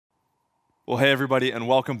Well, hey everybody, and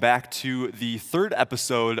welcome back to the third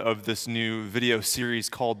episode of this new video series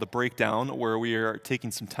called The Breakdown, where we are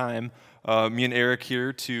taking some time, me and Eric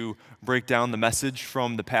here, to break down the message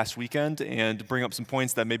from the past weekend and bring up some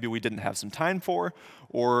points that maybe we didn't have some time for,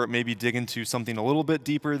 or maybe dig into something a little bit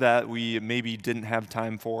deeper that we maybe didn't have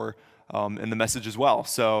time for in the message as well.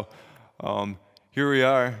 So here we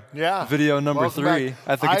are, video number Welcome 3. back.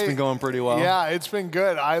 I think it's been going pretty well. Yeah, it's been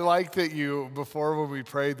good. I like that before when we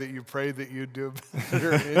prayed that you'd do a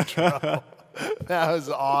better intro. That was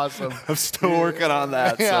awesome. I'm still working on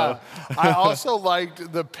that. Yeah. So. I also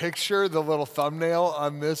liked the picture, the little thumbnail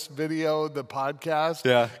on this video, the podcast.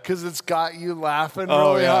 Yeah. Because it's got you laughing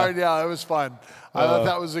really hard. Yeah, it was fun. I thought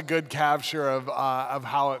that was a good capture of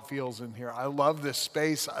how it feels in here. I love this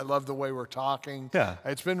space. I love the way we're talking. Yeah.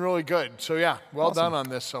 It's been really good. So yeah, well Awesome. done on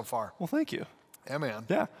this so far. Well, thank you. Yeah, man.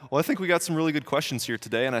 Yeah. Well, I think we got some really good questions here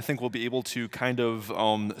today, and I think we'll be able to kind of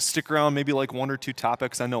stick around maybe like one or two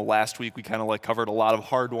topics. I know last week we kind of like covered a lot of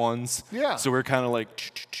hard ones. Yeah. So we're kind of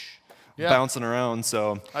like bouncing around.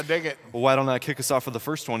 So I dig it. Well, why don't I kick us off with the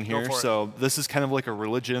first one here? Go for it. So this is kind of like a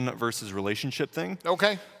religion versus relationship thing.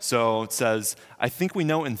 Okay. So it says, I think we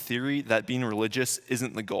know in theory that being religious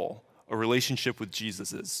isn't the goal. A relationship with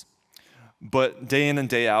Jesus is. But day in and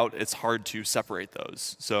day out, it's hard to separate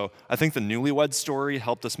those. So I think the newlywed story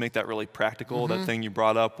helped us make that really practical. That thing you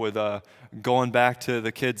brought up with going back to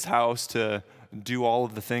the kid's house to do all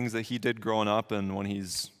of the things that he did growing up and when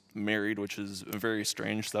he's married, which is very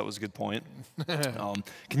strange. So that was a good point.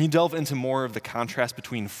 Can you delve into more of the contrast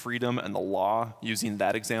between freedom and the law using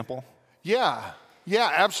that example? Yeah,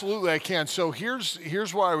 absolutely I can. So here's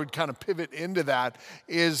where I would kind of pivot into that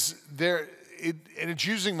is and it's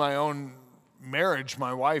using my own marriage,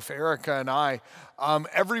 my wife Erica and I.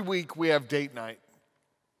 Every week we have date night.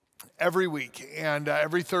 Every week and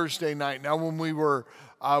every Thursday night. Now when we were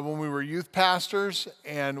youth pastors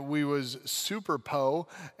and we was super po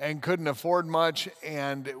and couldn't afford much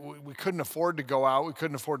and we couldn't afford to go out. We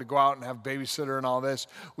couldn't afford to go out and have babysitter and all this.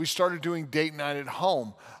 We started doing date night at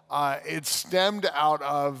home. It stemmed out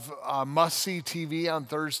of must-see TV on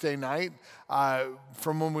Thursday night.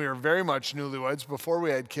 From when we were very much newlyweds, before we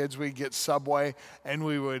had kids, we'd get Subway and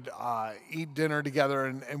we would eat dinner together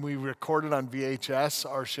and we recorded on VHS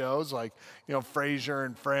our shows like, Frasier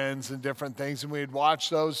and Friends and different things, and we'd watch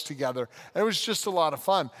those together. And it was just a lot of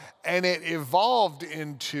fun. And it evolved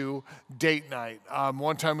into date night.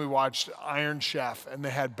 One time we watched Iron Chef and they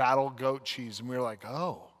had battle goat cheese and we were like,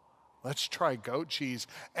 oh, let's try goat cheese.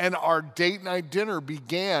 And our date night dinner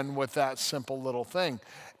began with that simple little thing.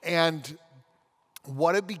 And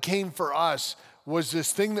what it became for us was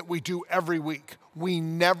this thing that we do every week. We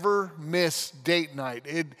never miss date night.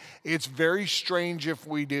 It's very strange if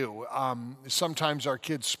we do. Sometimes our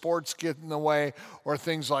kids' sports get in the way or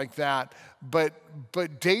things like that. But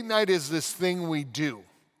date night is this thing we do.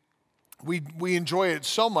 We enjoy it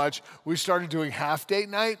so much, we started doing half date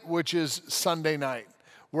night, which is Sunday night,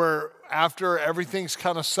 where after everything's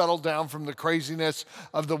kind of settled down from the craziness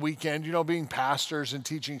of the weekend, being pastors and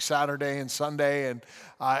teaching Saturday and Sunday and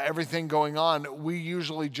everything going on, we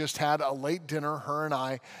usually just had a late dinner, her and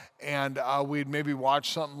I, and we'd maybe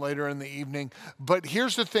watch something later in the evening. But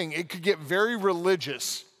here's the thing, it could get very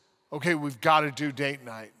religious. Okay, we've got to do date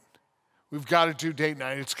night. We've got to do date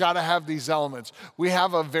night. It's got to have these elements. We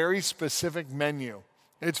have a very specific menu.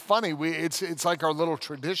 It's funny, it's like our little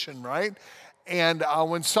tradition, right? And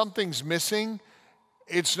when something's missing,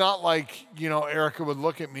 it's not like, Erica would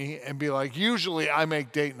look at me and be like, usually I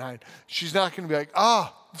make date night. She's not going to be like,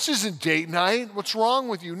 this isn't date night. What's wrong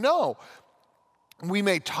with you? No. We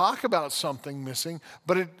may talk about something missing,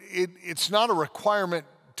 but it's not a requirement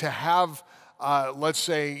to have, let's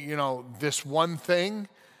say, this one thing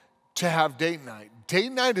to have date night.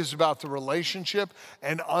 Date night is about the relationship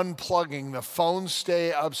and unplugging. The phones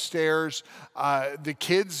stay upstairs. The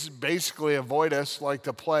kids basically avoid us like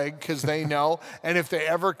the plague because they know. And if they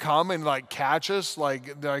ever come and catch us, they're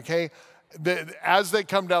like, hey, as they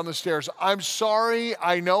come down the stairs, I'm sorry,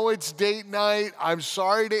 I know it's date night. I'm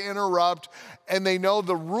sorry to interrupt. And they know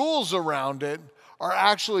the rules around it are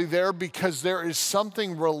actually there because there is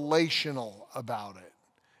something relational about it.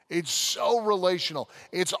 It's so relational.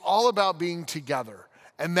 It's all about being together.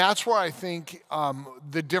 And that's where I think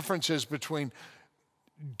the difference is between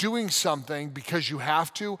doing something because you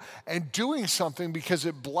have to and doing something because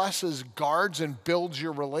it blesses, guards, and builds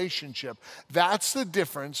your relationship. That's the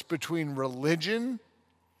difference between religion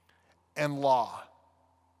and law.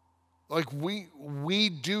 Like we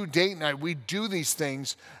do date night, we do these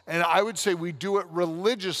things, and I would say we do it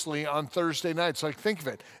religiously on Thursday nights. Like think of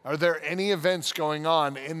it. Are there any events going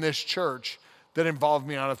on in this church that involved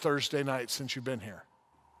me on a Thursday night since you've been here?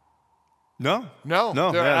 No,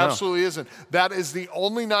 There yeah, absolutely isn't. That is the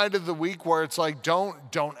only night of the week where it's like, don't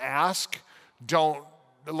ask, don't,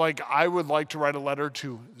 like, I would like to write a letter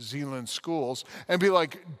to Zealand schools and be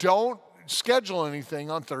like, don't schedule anything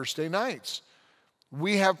on Thursday nights.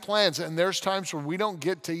 We have plans, and there's times where we don't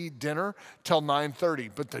get to eat dinner till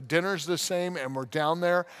 9:30, but the dinner's the same, and we're down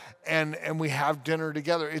there, and we have dinner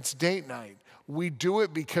together. It's date night. We do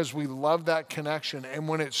it because we love that connection, and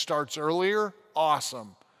when it starts earlier,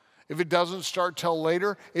 awesome. If it doesn't start till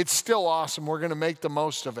later, it's still awesome. We're going to make the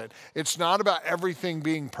most of it. It's not about everything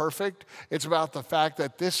being perfect. It's about the fact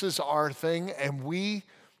that this is our thing, and we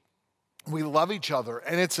love each other.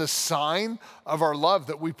 And it's a sign of our love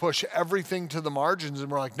that we push everything to the margins, and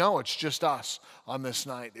we're like, no, it's just us on this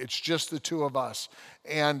night. It's just the two of us.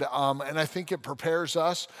 And I think it prepares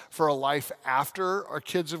us for a life after our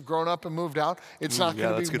kids have grown up and moved out. It's not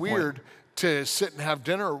going to be weird to sit and have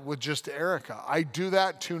dinner with just Erica. I do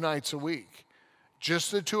that 2 nights a week.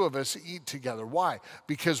 Just the two of us eat together. Why?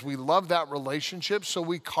 Because we love that relationship, so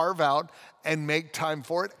we carve out and make time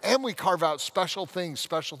for it, and we carve out special things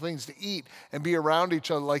to eat and be around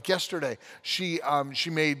each other. Like yesterday, she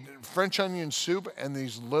made French onion soup and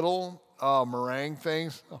these little meringue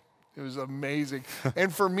things. Oh, it was amazing.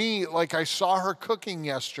 And for me, like, I saw her cooking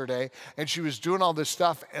yesterday, and she was doing all this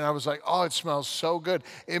stuff, and I was like, oh, it smells so good.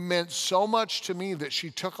 It meant so much to me that she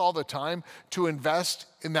took all the time to invest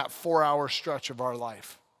in that 4-hour stretch of our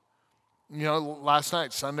life. You know, last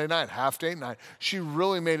night, Sunday night, half date night, she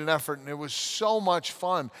really made an effort, and it was so much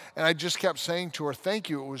fun. And I just kept saying to her, thank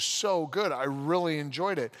you, it was so good. I really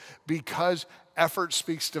enjoyed it, because effort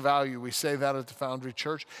speaks to value. We say that at the Foundry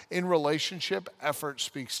Church. In relationship, effort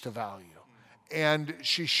speaks to value. And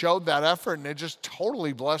she showed that effort, and it just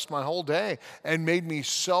totally blessed my whole day and made me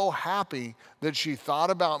so happy that she thought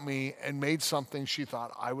about me and made something she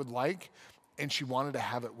thought I would like, and she wanted to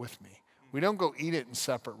have it with me. We don't go eat it in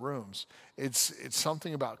separate rooms. It's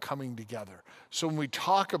something about coming together. So when we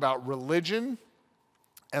talk about religion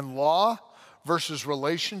and law versus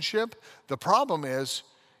relationship, the problem is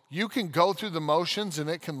you can go through the motions and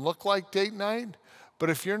it can look like date night, but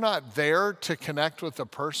if you're not there to connect with the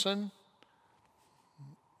person,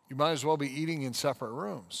 you might as well be eating in separate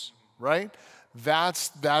rooms, right? That's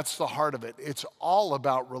the heart of it. It's all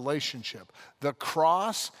about relationship. The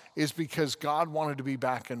cross is because God wanted to be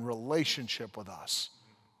back in relationship with us.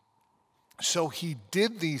 So he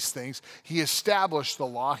did these things. He established the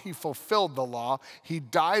law. He fulfilled the law. He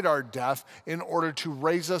died our death in order to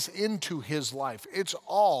raise us into his life. It's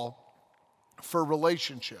all for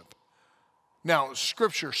relationship. Now,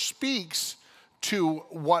 Scripture speaks to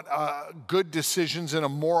what good decisions in a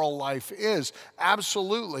moral life is.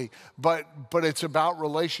 Absolutely. But it's about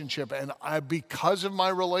relationship. And because of my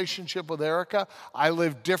relationship with Erica, I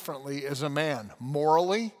live differently as a man.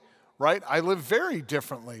 Morally, right? I live very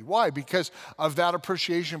differently. Why? Because of that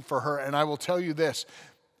appreciation for her. And I will tell you this,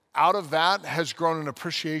 out of that has grown an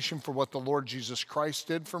appreciation for what the Lord Jesus Christ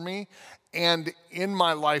did for me. And in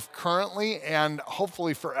my life currently, and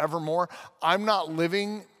hopefully forevermore, I'm not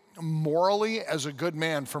living morally as a good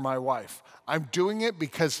man for my wife. I'm doing it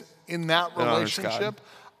because in that relationship,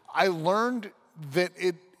 I learned that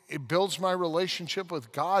it builds my relationship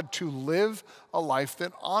with God to live a life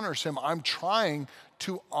that honors him. I'm trying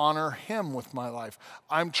to honor him with my life.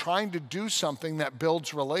 I'm trying to do something that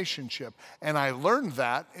builds relationship. And I learned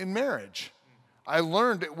that in marriage. I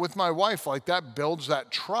learned it with my wife, like that builds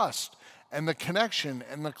that trust and the connection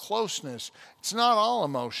and the closeness. It's not all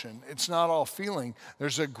emotion. It's not all feeling.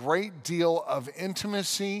 There's a great deal of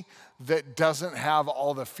intimacy that doesn't have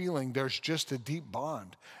all the feeling. There's just a deep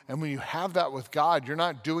bond. And when you have that with God, you're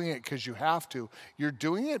not doing it because you have to. You're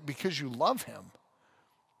doing it because you love him.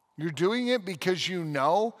 You're doing it because you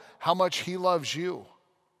know how much he loves you.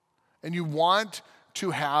 And you want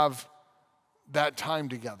to have that time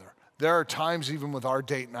together. There are times even with our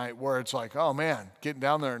date night where it's like, oh man, getting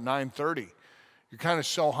down there at 9:30. You're kind of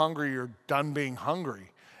so hungry, you're done being hungry.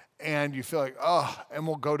 And you feel like, oh, and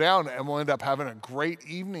we'll go down and we'll end up having a great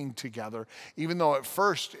evening together. Even though at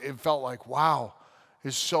first it felt like, wow,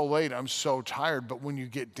 it's so late, I'm so tired. But when you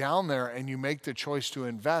get down there and you make the choice to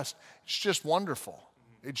invest, it's just wonderful.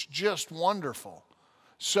 It's just wonderful.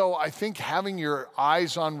 So I think having your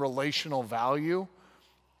eyes on relational value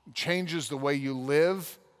changes the way you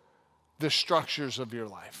live the structures of your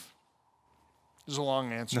life. This is a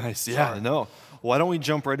long answer. Nice, yeah, sorry. No. Why don't we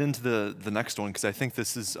jump right into the next one, because I think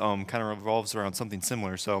this is kind of revolves around something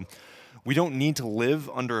similar. So we don't need to live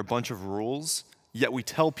under a bunch of rules, yet we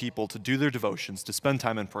tell people to do their devotions, to spend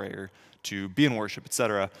time in prayer, to be in worship,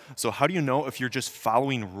 etc. So how do you know if you're just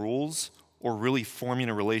following rules or really forming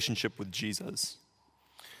a relationship with Jesus?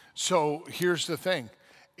 So here's the thing.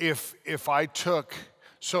 If I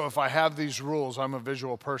have these rules, I'm a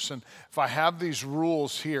visual person. If I have these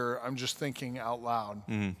rules here, I'm just thinking out loud.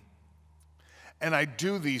 And I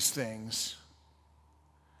do these things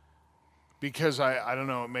because I don't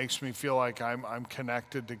know, it makes me feel like I'm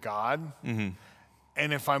connected to God. And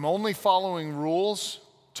if I'm only following rules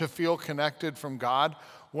to feel connected from God,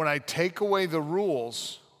 when I take away the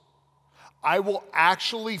rules, I will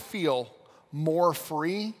actually feel more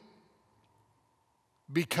free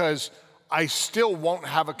because I still won't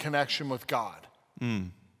have a connection with God.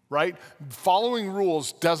 Right? Following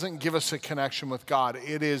rules doesn't give us a connection with God.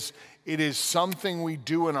 It is something we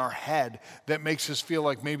do in our head that makes us feel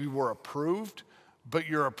like maybe we're approved, but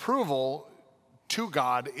your approval to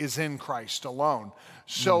God is in Christ alone.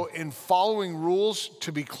 So in following rules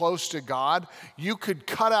to be close to God, you could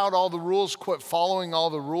cut out all the rules, quit following all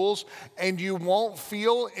the rules, and you won't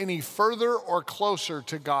feel any further or closer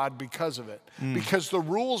to God because of it. Because the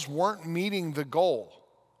rules weren't meeting the goal.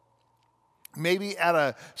 Maybe at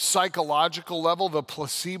a psychological level, the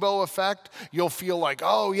placebo effect, you'll feel like,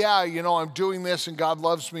 oh yeah, I'm doing this and God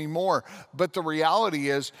loves me more. But the reality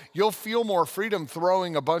is you'll feel more freedom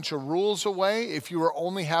throwing a bunch of rules away if you were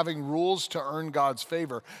only having rules to earn God's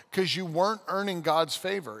favor, because you weren't earning God's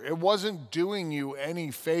favor. It wasn't doing you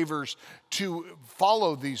any favors to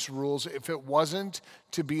follow these rules if it wasn't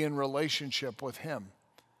to be in relationship with Him.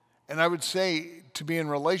 And I would say to be in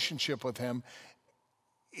relationship with Him,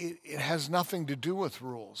 it has nothing to do with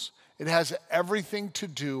rules. It has everything to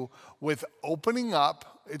do with opening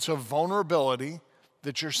up. It's a vulnerability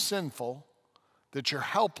that you're sinful, that you're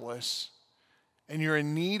helpless, and you're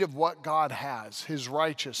in need of what God has, His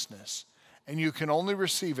righteousness, and you can only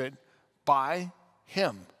receive it by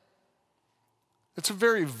Him. It's a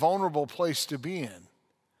very vulnerable place to be in.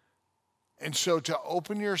 And so to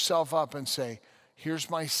open yourself up and say, here's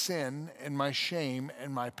my sin and my shame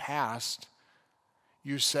and my past.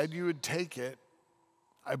 You said you would take it.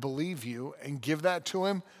 I believe you, and give that to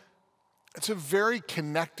Him. It's a very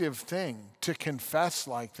connective thing to confess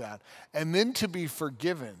like that and then to be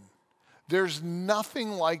forgiven. There's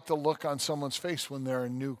nothing like the look on someone's face when they're a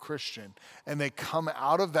new Christian and they come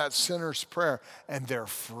out of that sinner's prayer and they're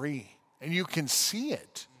free. And you can see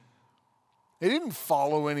it. They didn't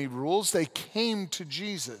follow any rules. They came to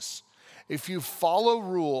Jesus. If you follow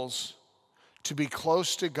rules to be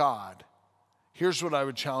close to God, here's what I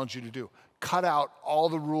would challenge you to do. Cut out all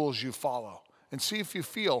the rules you follow and see if you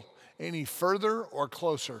feel any further or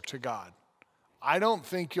closer to God. I don't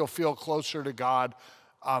think you'll feel closer to God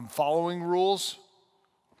following rules.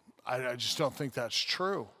 I just don't think that's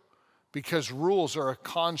true, because rules are a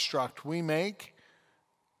construct we make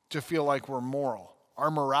to feel like we're moral. Our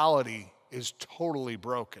morality is totally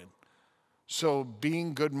broken. So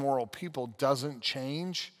being good moral people doesn't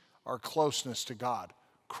change our closeness to God.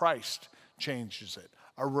 Christ changes it.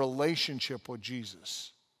 A relationship with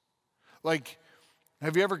Jesus. Like,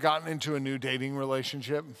 have you ever gotten into a new dating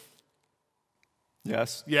relationship?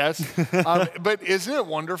 Yes. Yes. But isn't it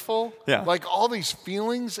wonderful? Yeah. Like all these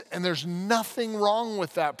feelings, and there's nothing wrong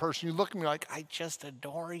with that person. You look at me like, I just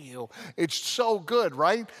adore you. It's so good,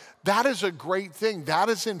 right? That is a great thing. That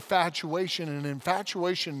is infatuation, and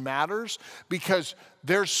infatuation matters because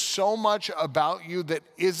there's so much about you that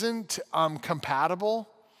isn't compatible.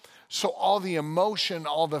 So all the emotion,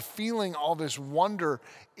 all the feeling, all this wonder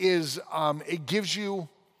is, it gives you,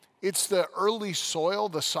 it's the early soil,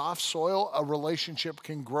 the soft soil a relationship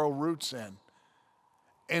can grow roots in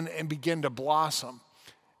and begin to blossom.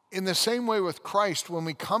 In the same way with Christ, when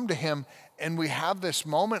we come to Him and we have this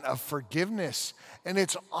moment of forgiveness, and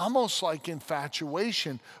it's almost like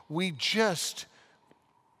infatuation, we just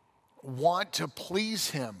want to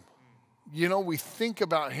please Him. We think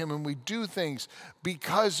about Him and we do things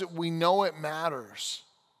because we know it matters.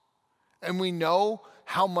 And we know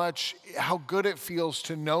how good it feels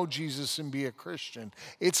to know Jesus and be a Christian.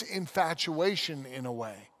 It's infatuation in a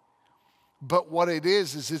way. But what it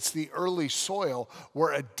is it's the early soil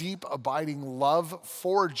where a deep, abiding love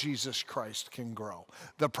for Jesus Christ can grow.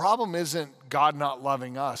 The problem isn't God not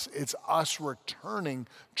loving us. It's us returning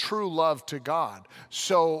true love to God.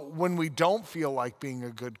 So when we don't feel like being a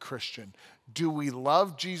good Christian, do we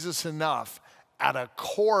love Jesus enough at a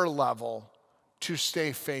core level to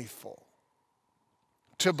stay faithful?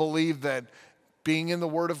 To believe that being in the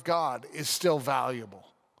Word of God is still valuable?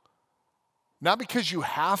 Not because you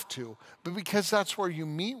have to, but because that's where you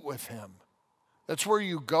meet with Him. That's where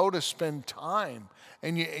you go to spend time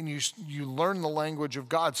and you learn the language of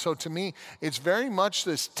God. So to me, it's very much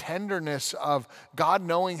this tenderness of God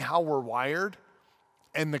knowing how we're wired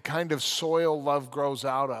and the kind of soil love grows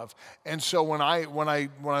out of. And so when I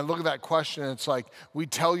look at that question, it's like we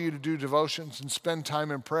tell you to do devotions and spend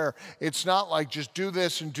time in prayer. It's not like just do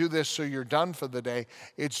this and do this so you're done for the day.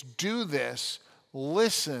 It's do this,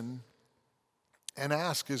 listen, and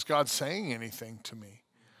ask, is God saying anything to me?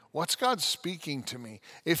 What's God speaking to me?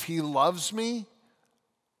 If he loves me,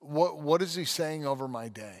 what is he saying over my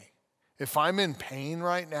day? If I'm in pain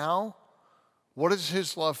right now, what does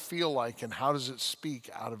his love feel like, and how does it speak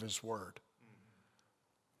out of his word?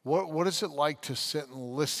 What is it like to sit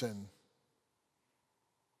and listen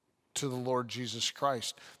to the Lord Jesus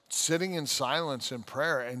Christ? Sitting in silence in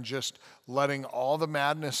prayer and just letting all the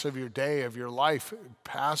madness of your day, of your life,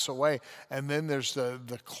 pass away. And then there's the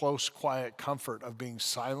close, quiet comfort of being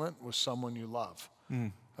silent with someone you love.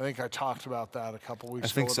 I think I talked about that a couple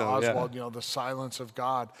weeks ago with Oswald, yeah. The silence of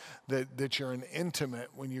God, that you're an intimate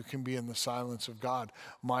when you can be in the silence of God.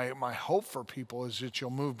 My hope for people is that you'll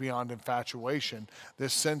move beyond infatuation,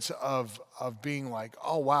 this sense of being like,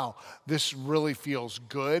 oh, wow, this really feels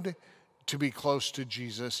good to be close to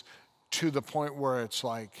Jesus, to the point where it's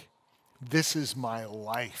like, this is my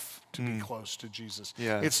life to be close to Jesus.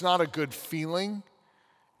 Yeah. It's not a good feeling.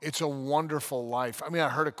 It's a wonderful life. I mean, I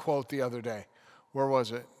heard a quote the other day. Where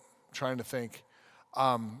was it? I'm trying to think.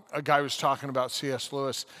 A guy was talking about C.S.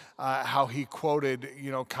 Lewis, how he quoted,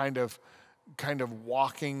 kind of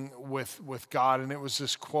walking with God. And it was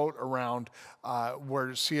this quote around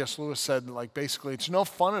where C.S. Lewis said, like, basically, it's no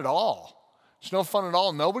fun at all. It's no fun at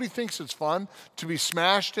all. Nobody thinks it's fun to be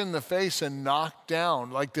smashed in the face and knocked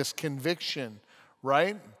down, like this conviction,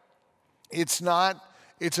 right? It's not.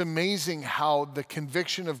 It's amazing how the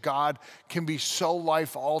conviction of God can be so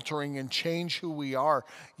life-altering and change who we are.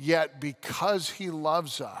 Yet because he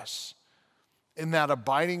loves us, in that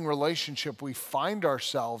abiding relationship, we find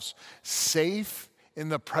ourselves safe in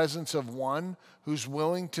the presence of one who's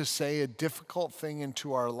willing to say a difficult thing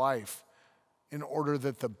into our life in order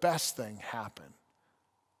that the best thing happen.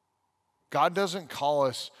 God doesn't call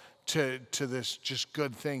us to this just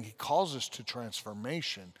good thing. He calls us to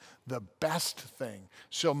transformation, the best thing.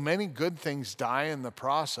 So many good things die in the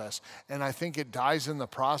process, and I think it dies in the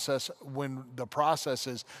process when the process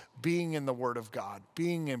is being in the Word of God,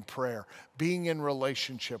 being in prayer, being in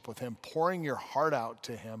relationship with him, pouring your heart out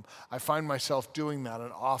to him. I find myself doing that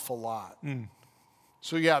an awful lot.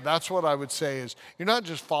 So yeah, that's what I would say is you're not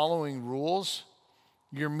just following rules,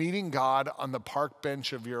 you're meeting God on the park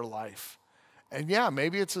bench of your life. And yeah,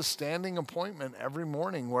 maybe it's a standing appointment every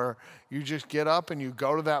morning where you just get up and you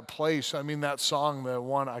go to that place. I mean, that song, the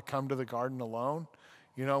one, I Come to the Garden Alone,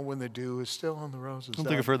 when the dew is still on the roses. I don't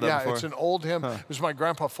think I've heard that before. Yeah, it's an old hymn. It was my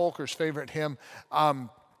Grandpa Folker's favorite hymn. And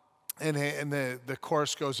the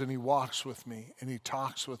chorus goes, and he walks with me, and he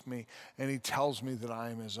talks with me, and he tells me that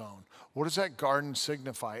I am his own. What does that garden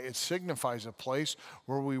signify? It signifies a place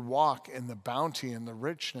where we walk in the bounty and the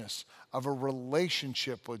richness of a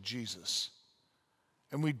relationship with Jesus.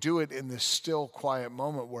 And we do it in this still, quiet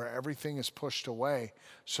moment where everything is pushed away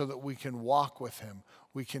so that we can walk with him.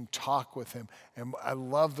 We can talk with him. And I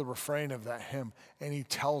love the refrain of that hymn. And he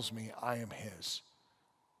tells me I am his.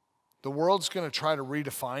 The world's going to try to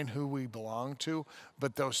redefine who we belong to,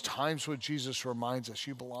 but those times when Jesus reminds us,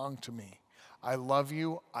 you belong to me. I love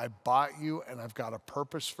you, I bought you, and I've got a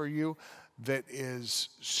purpose for you that is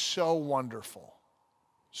so wonderful.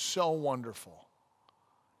 So wonderful.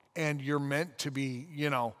 And you're meant to be,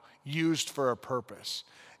 used for a purpose.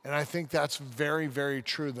 And I think that's very, very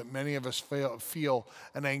true, that many of us feel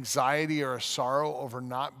an anxiety or a sorrow over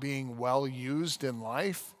not being well used in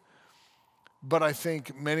life. But I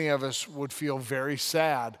think many of us would feel very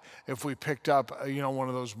sad if we picked up, one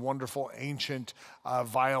of those wonderful ancient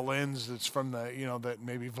violins that's from that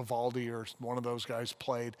maybe Vivaldi or one of those guys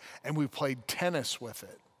played, and we played tennis with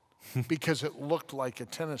it. Because it looked like a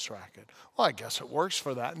tennis racket. Well, I guess it works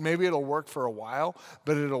for that. And maybe it'll work for a while,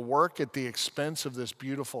 but it'll work at the expense of this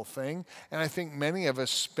beautiful thing. And I think many of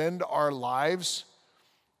us spend our lives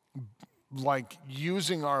like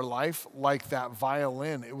using our life like that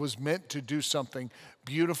violin. It was meant to do something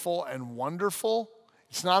beautiful and wonderful.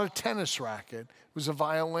 It's not a tennis racket. It was a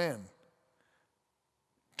violin.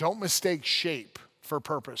 Don't mistake shape for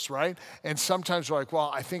purpose, right? And sometimes we're like,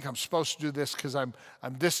 well, I think I'm supposed to do this because I'm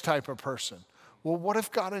this type of person. Well, what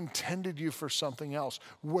if God intended you for something else?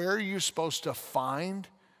 Where are you supposed to find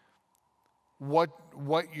what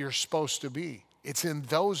you're supposed to be? It's in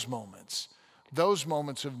those moments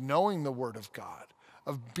of knowing the Word of God,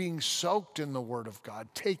 of being soaked in the Word of God,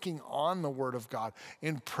 taking on the Word of God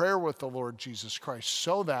in prayer with the Lord Jesus Christ,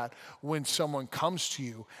 so that when someone comes to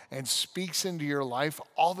you and speaks into your life,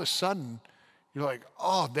 all of a sudden, You're like,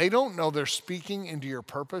 oh, they don't know they're speaking into your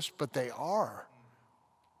purpose, but they are.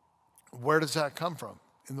 Where does that come from?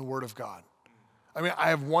 In the Word of God. I mean, I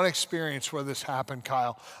have one experience where this happened,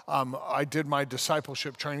 Kyle. I did my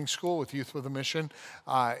discipleship training school with Youth with a Mission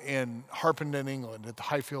in Harpenden, England at the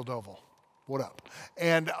Highfield Oval. What up?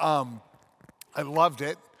 And I loved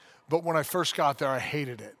it. But when I first got there, I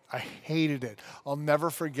hated it. I hated it. I'll never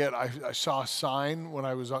forget, I saw a sign when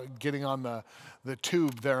I was getting on the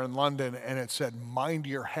tube there in London, and it said, mind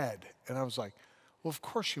your head. And I was like, well, of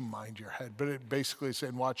course you mind your head. But it basically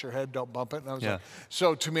said, watch your head, don't bump it. And I was like,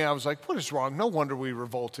 so to me, I was like, what is wrong? No wonder we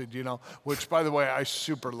revolted, you know, which, by the way, I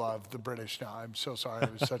super love the British now. I'm so sorry I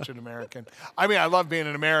was such an American. I mean, I love being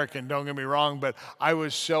an American, don't get me wrong, but I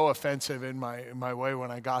was so offensive in my way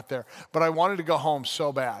when I got there. But I wanted to go home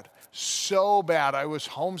so bad. So bad. I was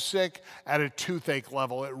homesick at a toothache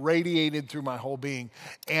level. It radiated through my whole being.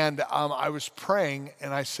 And I was praying,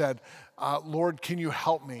 and I said, Lord, can you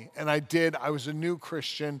help me? And I did. I was a new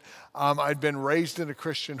Christian. I'd been raised in a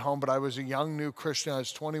Christian home, but I was a young new Christian. I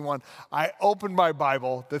was 21. I opened my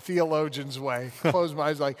Bible, the theologian's way, closed my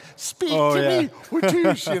eyes like, speak to me,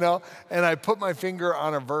 Watush, you know? And I put my finger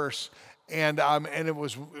on a verse. And it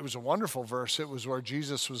was a wonderful verse. It was where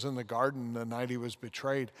Jesus was in the garden the night he was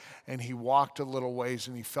betrayed, and he walked a little ways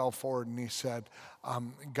and he fell forward and he said,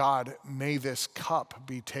 God, may this cup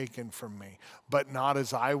be taken from me, but not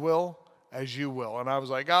as I will, as you will. And I was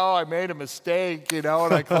like, oh, I made a mistake, you know,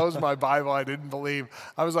 and I closed my Bible. I didn't believe.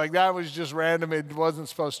 I was like, that was just random. It wasn't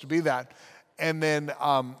supposed to be that. And then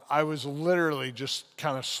I was literally just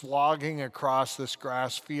kind of slogging across this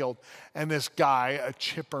grass field. And this guy, a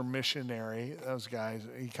chipper missionary, those guys,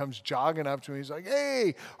 he comes jogging up to me. He's like,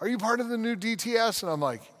 hey, are you part of the new DTS? And I'm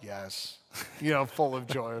like, yes, you know, full of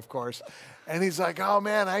joy, of course. And he's like, oh,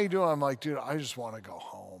 man, how you doing? I'm like, dude, I just want to go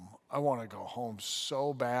home. I want to go home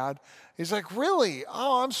so bad. He's like, really?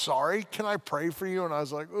 Oh, I'm sorry. Can I pray for you? And I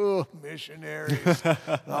was like, oh, missionaries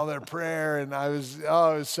and all their prayer. And it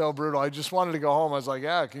was so brutal. I just wanted to go home. I was like,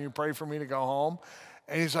 yeah, can you pray for me to go home?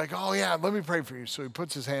 And he's like, oh, yeah, let me pray for you. So he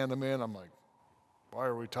puts his hand on me, and I'm like, why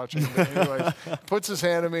are we touching him? But anyways, puts his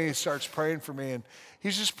hand on me. He starts praying for me. And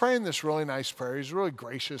he's just praying this really nice prayer. He's a really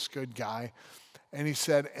gracious, good guy. And he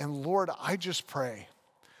said, and Lord, I just pray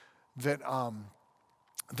that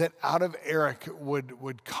that out of Eric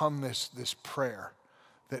would come this prayer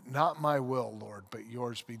that not my will, Lord, but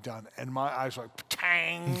yours be done. And my eyes were like,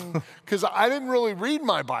 tang, because I didn't really read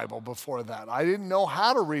my Bible before that. I didn't know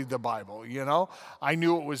how to read the Bible, you know. I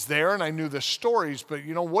knew it was there and I knew the stories, but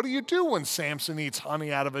you know, what do you do when Samson eats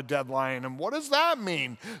honey out of a dead lion? And what does that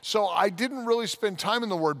mean? So I didn't really spend time in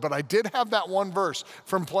the Word, but I did have that one verse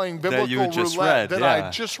from playing biblical roulette that I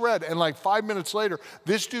just read. And like 5 minutes later,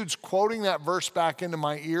 this dude's quoting that verse back into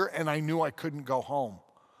my ear, and I knew I couldn't go home.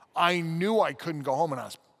 I knew I couldn't go home, and I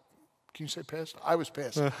was, can you say pissed? I was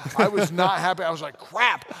pissed. I was not happy. I was like,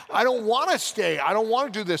 crap, I don't want to stay. I don't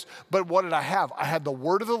want to do this. But what did I have? I had the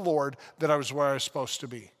word of the Lord that I was where I was supposed to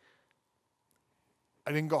be.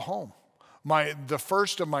 I didn't go home. The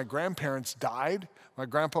first of my grandparents died. My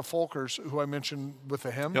grandpa Folkers, who I mentioned with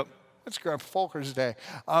the hymn. Yep. It's Grandpa Folkers Day.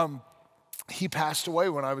 He passed away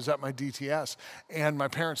when I was at my DTS. And my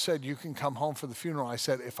parents said, you can come home for the funeral. I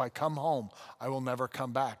said, if I come home, I will never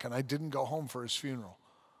come back. And I didn't go home for his funeral.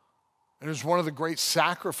 And it was one of the great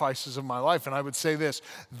sacrifices of my life. And I would say this,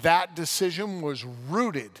 that decision was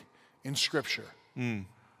rooted in Scripture.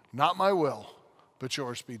 Not my will, but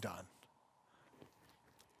yours be done.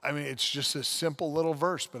 I mean, it's just a simple little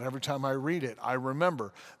verse, but every time I read it, I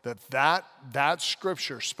remember that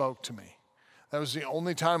Scripture spoke to me. That was the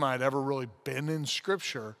only time I had ever really been in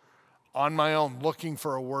Scripture on my own looking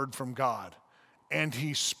for a word from God. And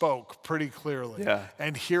he spoke pretty clearly. Yeah.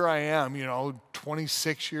 And here I am,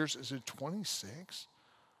 26 years. Is it 26?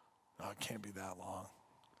 No, it can't be that long.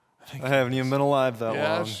 I haven't even been alive that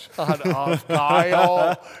long. Shut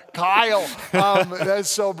up, Kyle. That's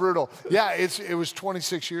so brutal. Yeah, it was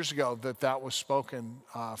 26 years ago that was spoken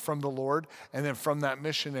from the Lord and then from that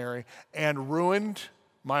missionary and ruined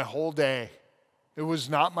my whole day. It was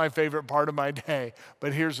not my favorite part of my day,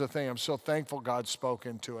 but here's the thing. I'm so thankful God spoke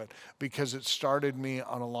into it because it started me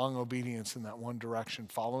on a long obedience in that one direction,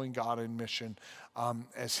 following God in mission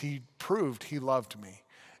as he proved he loved me.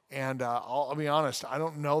 And I'll be honest, I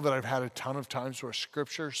don't know that I've had a ton of times where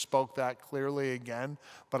Scripture spoke that clearly again,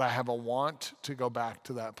 but I have a want to go back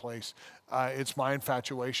to that place. It's my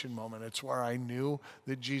infatuation moment. It's where I knew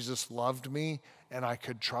that Jesus loved me and I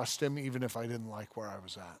could trust him even if I didn't like where I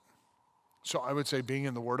was at. So I would say being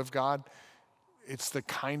in the Word of God, it's the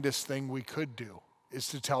kindest thing we could do. is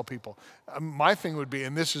to tell people. My thing would be,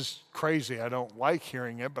 and this is crazy, I don't like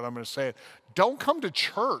hearing it, but I'm going to say it. Don't come to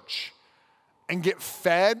church and get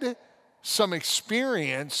fed some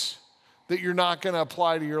experience that you're not going to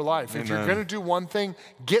apply to your life. Amen. If you're going to do one thing,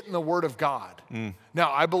 get in the Word of God. Now,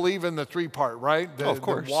 I believe in the 3-part, right? Of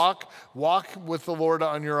course. Walk with the Lord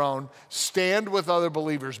on your own, stand with other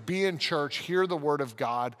believers, be in church, hear the Word of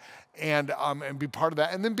God, and be part of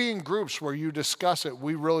that. And then be in groups where you discuss it.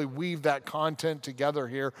 We really weave that content together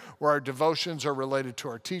here, where our devotions are related to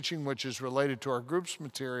our teaching, which is related to our group's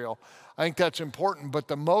material. I think that's important. But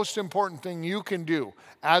the most important thing you can do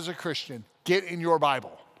as a Christian, get in your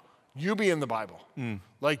Bible. You be in the Bible.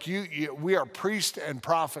 Like we are priest and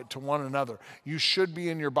prophet to one another. You should be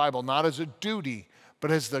in your Bible, not as a duty, but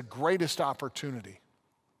as the greatest opportunity.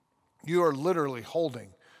 You are literally holding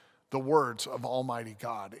the words of Almighty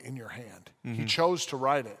God in your hand. He chose to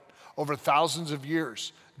write it over thousands of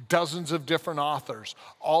years, dozens of different authors,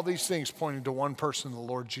 all these things pointing to one person, the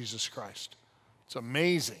Lord Jesus Christ. It's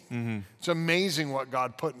amazing. It's amazing what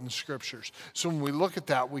God put in the scriptures. So when we look at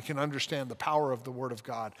that, we can understand the power of the Word of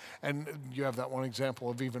God. And you have that one example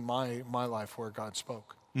of even my life where God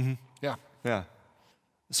spoke. Yeah.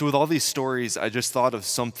 So with all these stories, I just thought of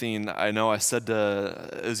something. I know I said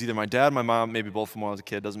it was either my dad, my mom, maybe both of them when I was a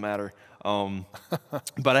kid, doesn't matter.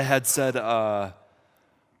 But I had said, I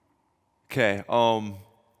don't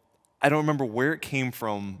remember where it came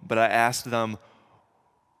from, but I asked them,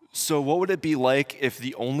 so what would it be like if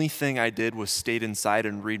the only thing I did was stayed inside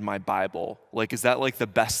and read my Bible? Like, is that like the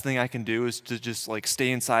best thing I can do, is to just like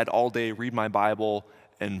stay inside all day, read my Bible,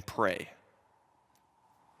 and pray?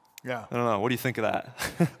 Yeah. I don't know. What do you think of that?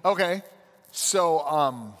 Okay.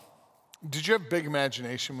 So, did you have big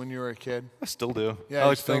imagination when you were a kid? I still do. Yeah, I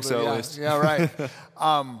like to think so, at least. Yeah, right.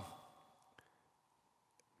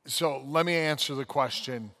 So let me answer the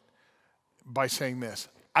question by saying this.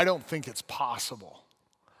 I don't think it's possible.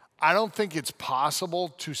 I don't think it's possible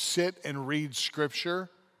to sit and read Scripture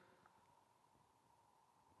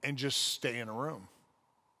and just stay in a room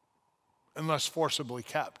unless forcibly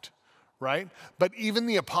kept, right? But even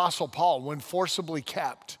the Apostle Paul, when forcibly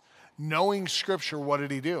kept, knowing Scripture, what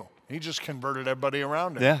did he do? He just converted everybody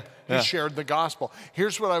around him. He shared the gospel.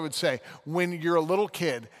 Here's what I would say. When you're a little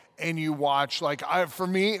kid and you watch, for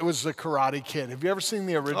me, it was the Karate Kid. Have you ever seen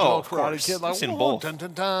the original Karate Kid? I've seen both. Dun,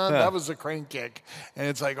 dun, dun. That was the crane kick. And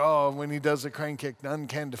it's like, when he does the crane kick, none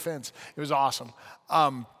can defense. It was awesome.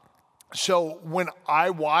 So when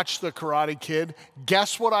I watched the Karate Kid,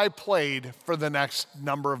 guess what I played for the next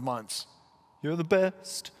number of months? You're the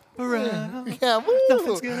best around. Yeah, woo.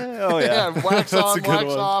 Nothing's gonna. Oh yeah, wax on, wax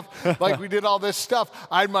off. Like we did all this stuff.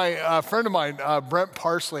 I had my friend of mine, Brent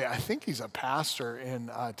Parsley. I think he's a pastor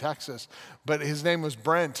in Texas, but his name was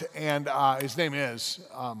Brent, and his name is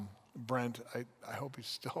Brent. I hope he's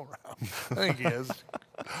still around. I think he is.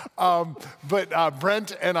 But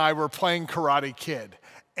Brent and I were playing Karate Kid.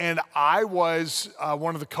 And I was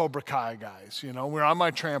one of the Cobra Kai guys, we're on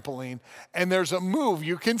my trampoline, and there's a move,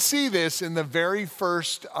 you can see this in the very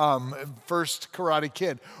first Karate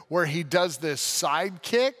Kid, where he does this side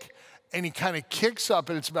kick, and he kind of kicks up,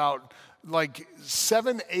 and it's about like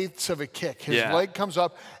 7/8 of a kick. His leg comes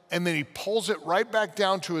up, and then he pulls it right back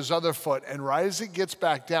down to his other foot, and right as it gets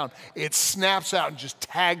back down, it snaps out and just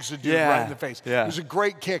tags the dude right in the face. It was a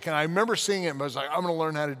great kick, and I remember seeing it, and I was like, I'm going to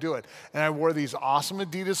learn how to do it. And I wore these awesome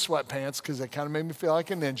Adidas sweatpants, because they kind of made me feel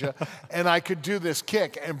like a ninja, and I could do this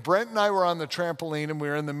kick. And Brent and I were on the trampoline, and we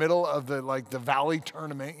were in the middle of the Valley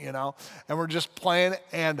tournament, and we're just playing,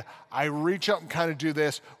 and I reach up and kind of do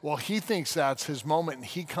this. Well, he thinks that's his moment, and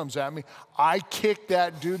he comes at me. I kicked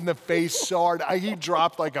that dude in the face so hard, he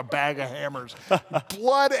dropped like a bag of hammers.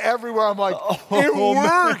 Blood everywhere. I'm like, it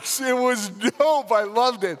works. Man. It was dope. I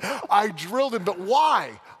loved it. I drilled him. But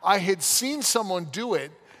why? I had seen someone do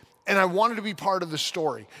it, and I wanted to be part of the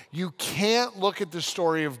story. You can't look at the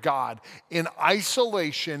story of God in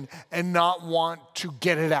isolation and not want to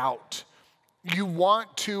get it out. You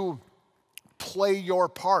want to play your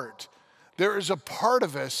part. There is a part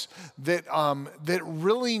of us that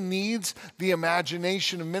really needs the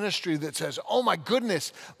imagination of ministry that says, oh my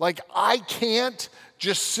goodness, I can't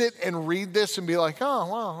just sit and read this and be like, oh,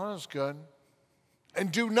 wow, that was good,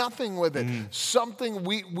 and do nothing with it. Something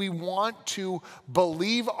we want to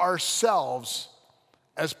believe ourselves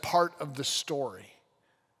as part of the story.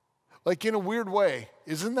 In a weird way,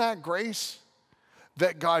 isn't that grace?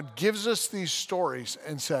 That God gives us these stories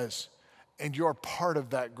and says, and you're part of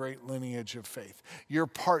that great lineage of faith. You're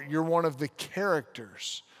one of the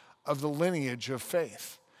characters of the lineage of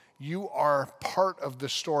faith. You are part of the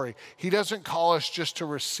story. He doesn't call us just to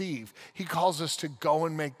receive. He calls us to go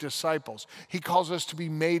and make disciples. He calls us to be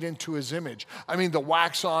made into his image. I mean, the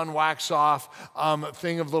wax on, wax off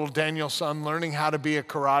thing of little Daniel's son learning how to be a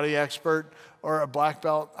karate expert or a black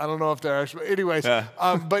belt. I don't know if they're expert. Anyways, yeah.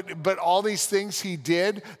 But all these things he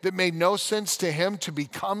did that made no sense to him to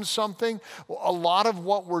become something. A lot of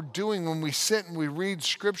what we're doing when we sit and we read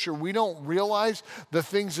scripture, we don't realize the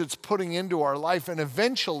things it's putting into our life. And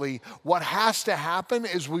eventually what has to happen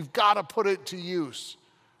is we've got to put it to use.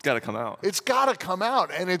 It's got to come out. It's got to come out,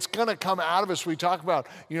 and it's going to come out of us. We talk about,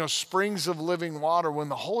 springs of living water. When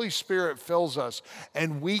the Holy Spirit fills us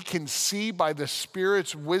and we can see by the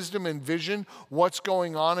Spirit's wisdom and vision what's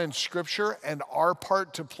going on in Scripture and our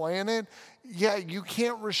part to play in it, yeah, you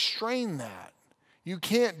can't restrain that. You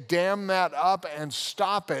can't dam that up and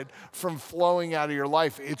stop it from flowing out of your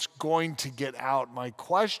life. It's going to get out. My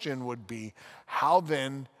question would be, how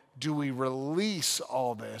then do we release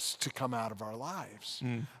all this to come out of our lives?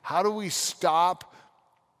 How do we stop,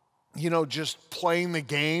 just playing the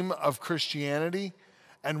game of Christianity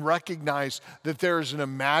and recognize that there is an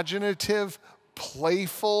imaginative,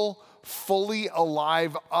 playful, fully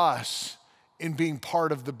alive us in being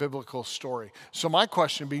part of the biblical story? So my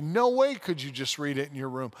question would be, no way could you just read it in your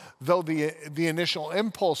room, though the initial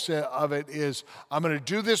impulse of it is, I'm going to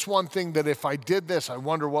do this one thing that if I did this, I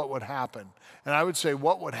wonder what would happen. And I would say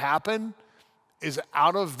what would happen is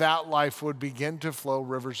out of that life would begin to flow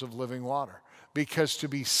rivers of living water. Because to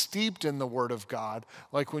be steeped in the Word of God,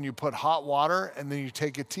 like when you put hot water and then you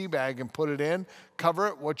take a tea bag and put it in, cover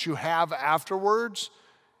it, what you have afterwards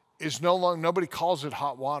is no longer, nobody calls it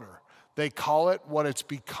hot water. They call it what it's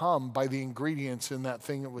become by the ingredients in that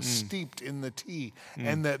thing that was steeped in the tea.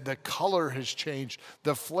 And the color has changed.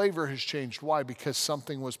 The flavor has changed. Why? Because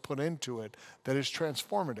something was put into it that is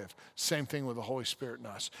transformative. Same thing with the Holy Spirit in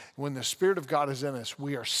us. When the Spirit of God is in us,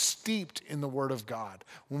 we are steeped in the Word of God.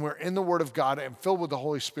 When we're in the Word of God and filled with the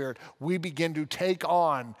Holy Spirit, we begin to take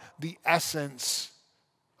on the essence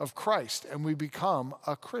of Christ, and we become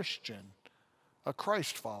a Christian. A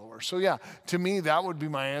Christ follower. So yeah, to me, that would be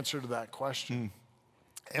my answer to that question.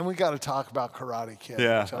 And we got to talk about Karate Kid.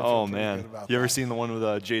 Yeah. Oh, man. You ever seen the one with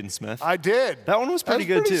Jaden Smith? I did. That one was pretty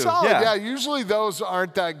good, too. Solid. Yeah. Usually those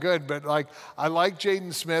aren't that good, but I like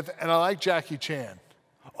Jaden Smith and I like Jackie Chan.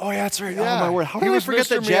 Oh, yeah, that's right. Yeah. Oh, my word. How did I forget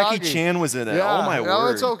that Jackie Chan was in it? Yeah. Oh, my word. No,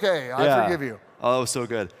 it's okay. I forgive you. Oh, that was so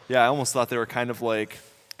good. Yeah, I almost thought they were kind of like,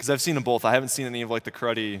 because I've seen them both. I haven't seen any of like the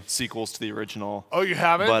karate sequels to the original. Oh, you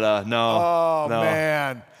haven't? But no. Oh, no.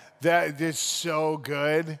 man. That is so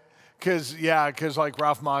good. Because like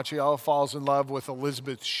Ralph Macchio falls in love with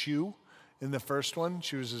Elizabeth Shue in the first one.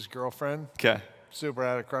 She was his girlfriend. Okay. Super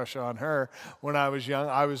had a crush on her when I was young.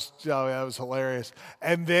 That was hilarious.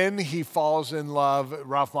 And then he falls in love,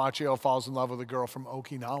 Ralph Macchio falls in love with a girl from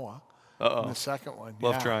Okinawa. In the second one.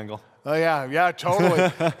 Love triangle. Oh, yeah,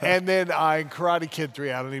 totally. And then in Karate Kid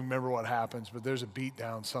 3, I don't even remember what happens, but there's a beat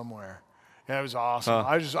down somewhere. Yeah, it was awesome.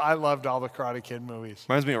 I loved all the Karate Kid movies.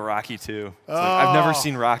 Reminds me of Rocky, too. I've never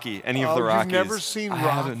seen Rocky, any of the Rockies. You've never seen Rocky? I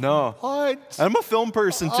haven't, no. What? I'm a film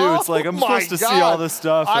person, too. It's like I'm supposed to see all this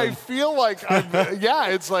stuff. I feel like,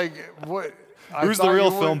 it's like, what? Who's the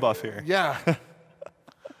real film buff here? Yeah.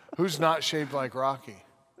 Who's not shaped like Rocky?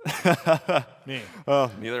 Me.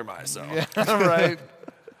 Well, neither am I, so. Yeah, right.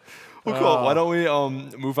 Well, cool. Why don't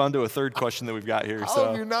we move on to a third question that we've got here? How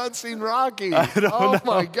have you not seen Rocky? I don't know.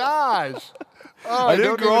 My gosh. Oh, I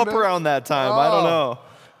didn't grow up around that time. I don't know.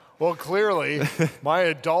 Well, clearly, my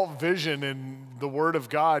adult vision in the Word of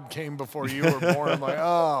God came before you were born. I'm like,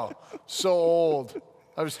 so old.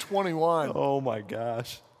 I was 21. Oh, my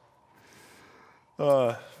gosh.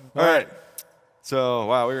 All right. So,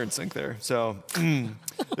 wow, we were in sync there. So,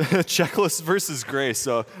 checklist versus grace.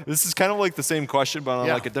 So, this is kind of like the same question, but on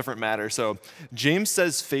like a different matter. So, James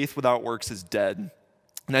says faith without works is dead.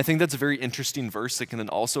 And I think that's a very interesting verse that can then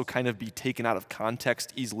also kind of be taken out of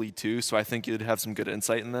context easily, too. So, I think you'd have some good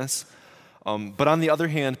insight in this. But on the other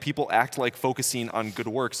hand, people act like focusing on good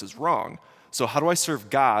works is wrong. So, how do I serve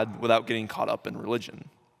God without getting caught up in religion?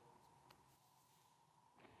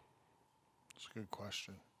 That's a good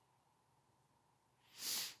question.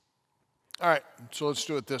 All right, so let's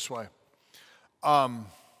do it this way.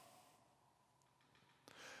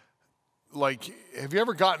 Like, have you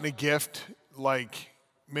ever gotten a gift, like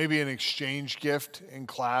maybe an exchange gift in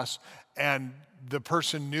class, and the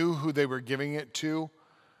person knew who they were giving it to,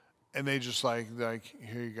 and they just like,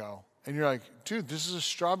 here you go. And you're like, dude, this is a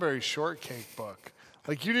strawberry shortcake book.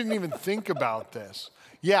 Like, you didn't even think about this.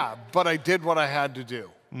 Yeah, but I did what I had to do.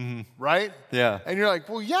 right? Yeah. And you're like,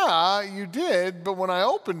 well, yeah, you did, but when I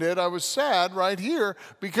opened it, I was sad right here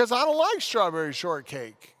because I don't like strawberry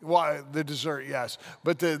shortcake. Well, the dessert, yes,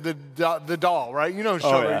 but the doll, right? You know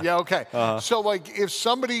strawberry, yeah, okay. So like if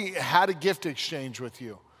somebody had a gift exchange with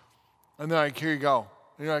you, and they're like, here you go,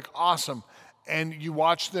 and you're like, awesome. And you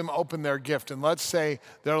watch them open their gift, and let's say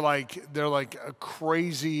they're like a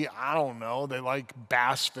crazy, I don't know, they like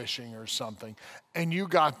bass fishing or something, and you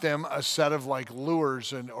got them a set of like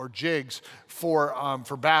lures or jigs for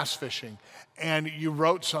bass fishing, and you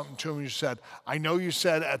wrote something to them. You said, I know you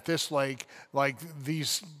said at this lake like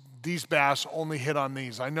these bass only hit on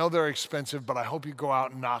these. I know they're expensive, but I hope you go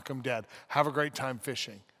out and knock them dead. Have a great time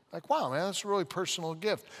fishing. Like, wow, man, that's a really personal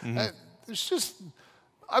gift. It's just,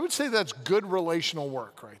 I would say that's good relational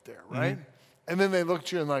work right there, right? And then they look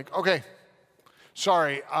at you and like, okay,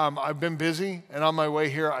 sorry, I've been busy, and on my way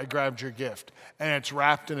here, I grabbed your gift. And it's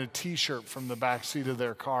wrapped in a T-shirt from the back seat of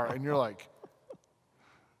their car. And you're like,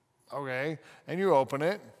 okay. And you open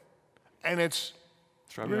it, and it's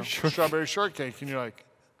strawberry shortcake. And you're like,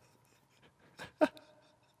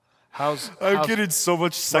 I'm getting so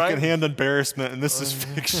much secondhand embarrassment, and this is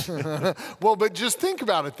fiction. Well, but just think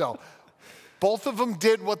about it, though. Both of them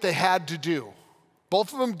did what they had to do.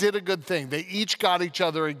 Both of them did a good thing. They each got each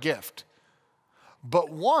other a gift.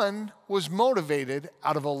 But one was motivated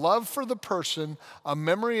out of a love for the person, a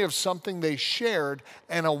memory of something they shared,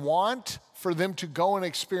 and a want for them to go and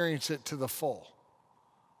experience it to the full.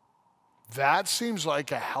 That seems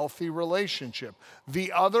like a healthy relationship.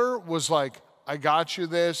 The other was like, I got you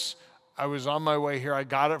this. I was on my way here. I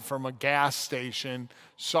got it from a gas station.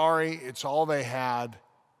 Sorry, it's all they had.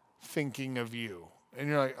 Thinking of you. And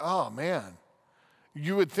you're like, oh man.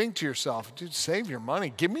 You would think to yourself, dude, save your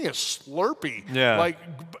money. Give me a Slurpee. Yeah. Like,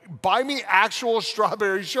 buy me actual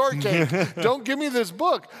strawberry shortcake. Don't give me this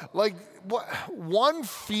book. Like, one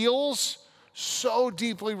feels so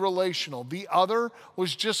deeply relational. The other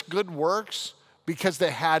was just good works because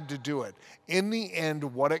they had to do it. In the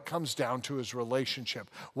end, what it comes down to is relationship.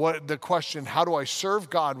 The question, how do I serve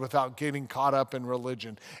God without getting caught up in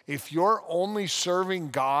religion? If you're only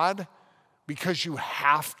serving God because you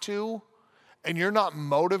have to, and you're not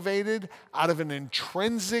motivated out of an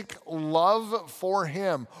intrinsic love for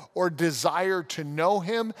Him or desire to know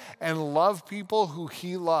Him and love people who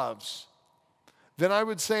He loves, then I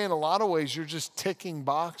would say in a lot of ways you're just ticking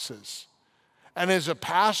boxes. And as a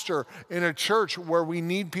pastor in a church where we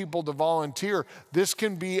need people to volunteer, this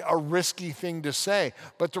can be a risky thing to say.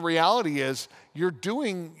 But the reality is you're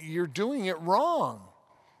doing it wrong.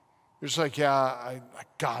 You're just like, yeah, I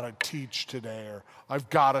gotta teach today, or I've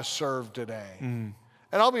gotta serve today. And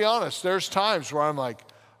I'll be honest, there's times where I'm like,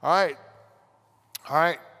 all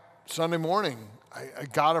right, Sunday morning, I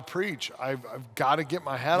gotta preach. I've gotta get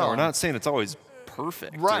my head on. We're not saying it's always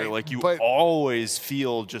perfect. Right. Like you always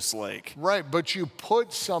feel just like. Right, but you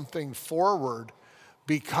put something forward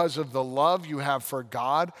because of the love you have for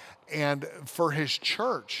God and for His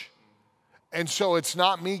church. And so it's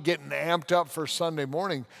not me getting amped up for Sunday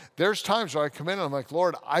morning. There's times where I come in and I'm like,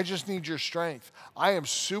 Lord, I just need your strength. I am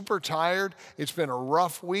super tired. It's been a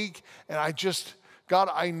rough week. And God,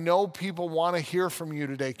 I know people want to hear from you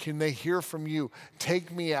today. Can they hear from you?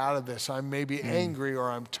 Take me out of this. I'm maybe angry,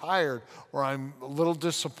 or I'm tired, or I'm a little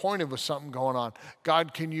disappointed with something going on.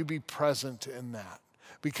 God, can you be present in that?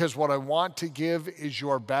 Because what I want to give is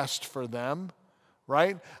your best for them,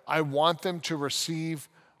 right? I want them to receive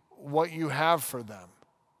what you have for them.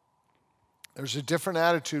 There's a different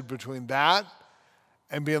attitude between that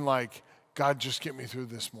and being like, God, just get me through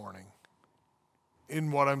this morning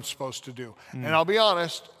in what I'm supposed to do. And I'll be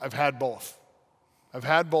honest, I've had both. I've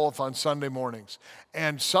had both on Sunday mornings.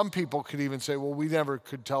 And some people could even say, well, we never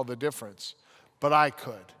could tell the difference. But I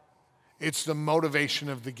could. It's the motivation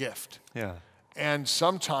of the gift. Yeah. And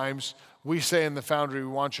sometimes we say in the Foundry,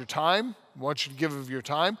 we want your time, we want you to give of your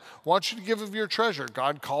time, we want you to give of your treasure.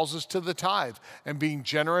 God calls us to the tithe. And being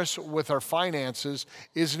generous with our finances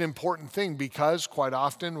is an important thing because quite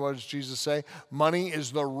often, what does Jesus say? Money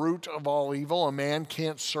is the root of all evil. A man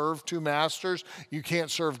can't serve two masters. You can't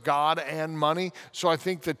serve God and money. So I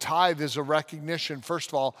think the tithe is a recognition. First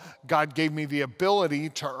of all, God gave me the ability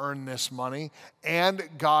to earn this money, and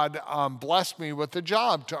God blessed me with the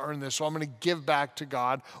job to earn this. So I'm going to give back to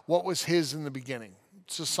God what was His in the beginning.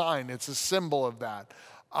 It's a sign. It's a symbol of that.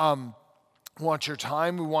 We want your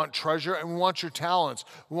time. We want treasure. And we want your talents.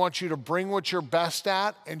 We want you to bring what you're best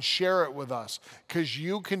at and share it with us because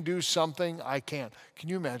you can do something I can't. Can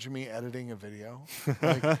you imagine me editing a video?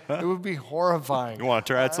 Like, it would be horrifying. You want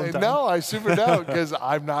to try it sometime? No, I super don't because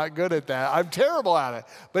I'm not good at that. I'm terrible at it.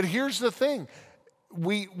 But here's the thing.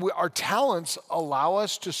 our talents allow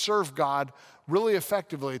us to serve God really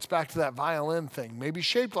effectively. It's back to that violin thing, maybe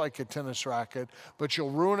shaped like a tennis racket, but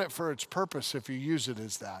you'll ruin it for its purpose if you use it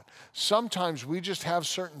as that. Sometimes we just have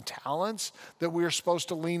certain talents that we are supposed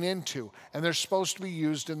to lean into, and they're supposed to be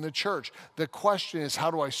used in the church. The question is, how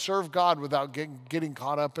do I serve God without getting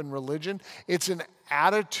caught up in religion? It's an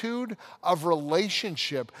attitude of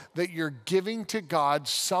relationship that you're giving to God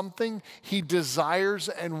something he desires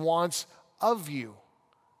and wants of you.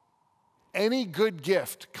 Any good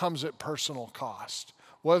gift comes at personal cost,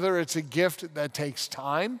 whether it's a gift that takes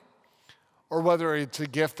time, or whether it's a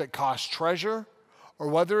gift that costs treasure, or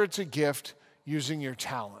whether it's a gift using your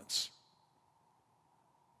talents.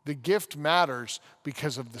 The gift matters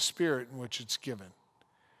because of the spirit in which it's given.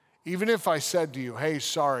 Even if I said to you, hey,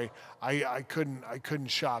 sorry, I couldn't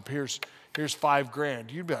shop. Here's $5,000.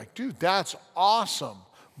 You'd be like, dude, that's awesome.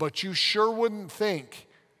 But you sure wouldn't think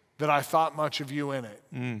that I thought much of you in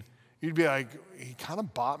it. You'd be like, he kind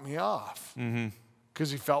of bought me off because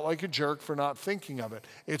he felt like a jerk for not thinking of it.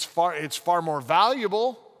 It's far more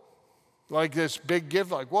valuable, like this big gift,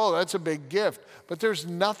 like, whoa, that's a big gift. But there's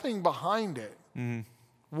nothing behind it.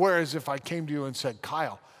 Whereas if I came to you and said,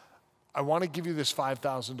 Kyle, I want to give you this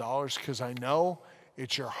 $5,000 because I know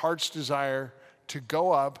it's your heart's desire to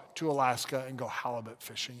go up to Alaska and go halibut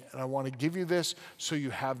fishing. And I want to give you this so you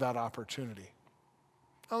have that opportunity.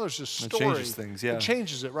 Oh, there's a story. It changes things, yeah. It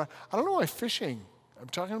changes it, right? I don't know why fishing. I'm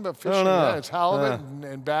talking about fishing. Yeah, it's halibut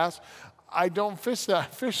and bass. I don't fish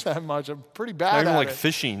that much. I'm pretty bad at like it.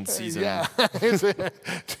 Fishing season. Yeah.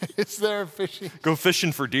 Is there fishing? Go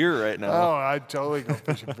fishing for deer right now. Oh, I'd totally go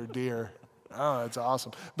fishing for deer. Oh, that's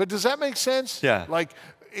awesome. But does that make sense? Yeah. Like,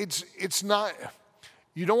 it's not,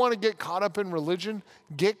 you don't want to get caught up in religion.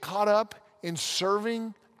 Get caught up in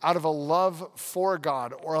serving out of a love for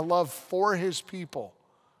God or a love for his people.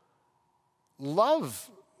 Love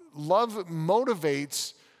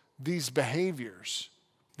motivates these behaviors.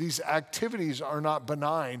 These activities are not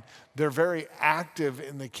benign. They're very active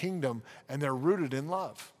in the kingdom, and they're rooted in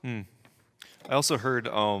love. I also heard,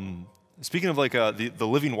 speaking of like the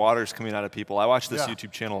living waters coming out of people, I watched this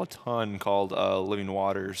YouTube channel a ton called Living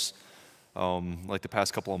Waters, like the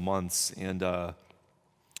past couple of months, and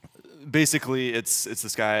basically it's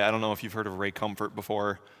this guy. I don't know if you've heard of Ray Comfort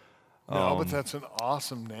before. No, but that's an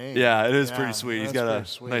awesome name. Yeah, it is pretty sweet. He's got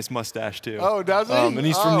a nice mustache, too. Oh, does he? And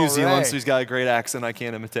he's from New Zealand, Ray. so he's got a great accent I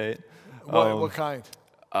can't imitate. What kind?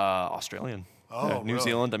 Australian. Oh, yeah, New really?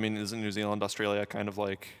 Zealand. I mean, isn't New Zealand, Australia kind of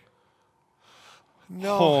like...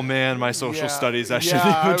 No. Oh, man, my social studies, I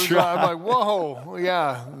shouldn't even try. I'm like, whoa,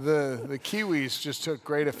 yeah, the Kiwis just took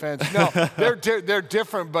great offense. No, they're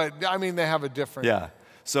different, but, I mean, they have a different... Yeah,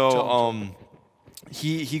 so...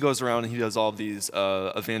 He goes around and he does all of these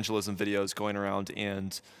evangelism videos going around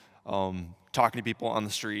and talking to people on the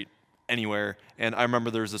street anywhere. And I remember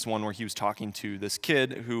there was this one where he was talking to this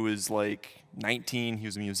kid who was like 19. He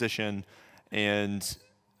was a musician. And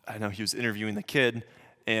I know he was interviewing the kid.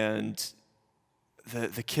 And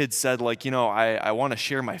the kid said, like, you know, I want to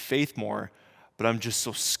share my faith more, but I'm just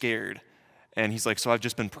so scared. And he's like, so I've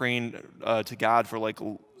just been praying to God for like,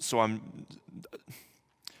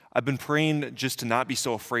 I've been praying just to not be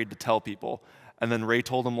so afraid to tell people. And then Ray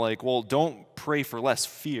told him, like, well, don't pray for less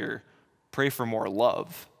fear. Pray for more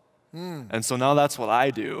love. And so now that's what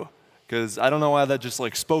I do. Because I don't know why that just,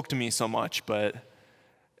 like, spoke to me so much, but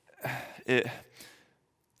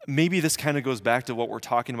maybe this kind of goes back to what we're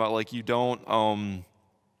talking about. Like, you don't,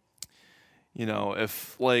 you know,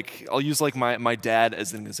 if, like, I'll use, like, my dad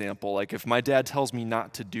as an example. Like, if my dad tells me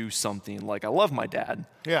not to do something, like, I love my dad.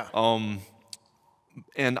 Yeah.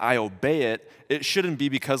 And I obey it, it shouldn't be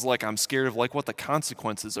because, like, I'm scared of, like, what the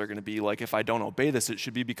consequences are going to be. Like, if I don't obey this, it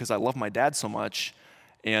should be because I love my dad so much,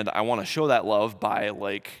 and I want to show that love by,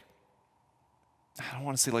 like, I don't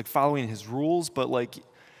want to say, like, following his rules, but, like,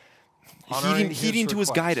 heeding to his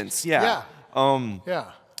guidance. Yeah.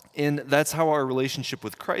 Yeah. And that's how our relationship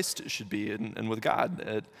with Christ should be and with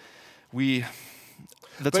God.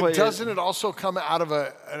 But doesn't it also come out of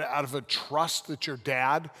a trust that your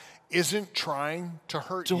dad isn't trying to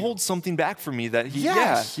hurt you? To hold something back from me that he,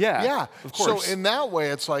 yes. yeah, of course. So in that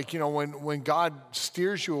way, it's like, you know, when God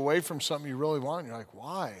steers you away from something you really want, you're like,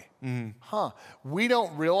 why? We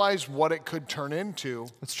don't realize what it could turn into.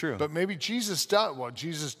 That's true. But maybe Jesus does. Well,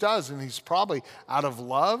 Jesus does, and he's probably out of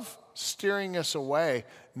love steering us away,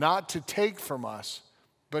 not to take from us,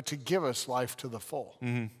 but to give us life to the full.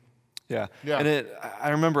 Yeah. And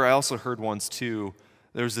I remember I also heard once too,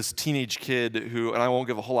 there was this teenage kid who, and I won't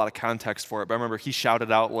give a whole lot of context for it, but I remember he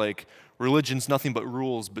shouted out, like, religion's nothing but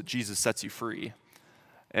rules, but Jesus sets you free.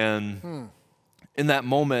 And in that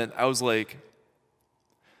moment, I was like,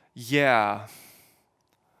 Yeah,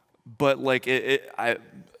 but like I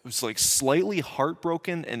was like slightly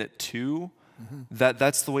heartbroken in it too.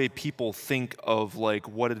 That's the way people think of like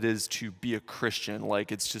what it is to be a Christian.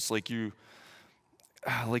 Like it's just like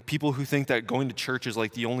like people who think that going to church is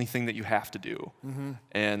like the only thing that you have to do,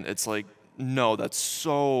 and it's like no, that's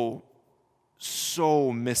so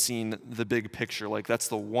missing the big picture. Like that's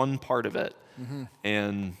the one part of it,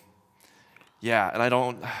 and yeah, and I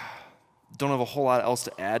don't have a whole lot else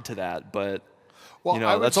to add to that, but Well,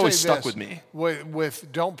 I would that's always say stuck this, with me.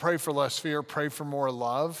 With don't pray for less fear, pray for more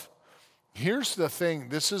love. Here's the thing,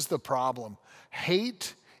 this is the problem.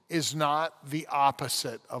 Hate is not the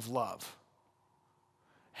opposite of love.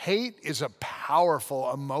 Hate is a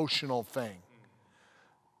powerful emotional thing.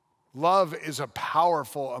 Love is a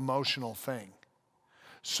powerful emotional thing.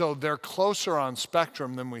 So they're closer on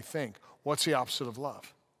spectrum than we think. What's the opposite of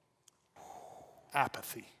love?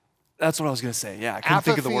 Apathy. That's what I was going to say. Yeah, I couldn't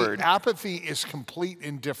think of the word. Apathy is complete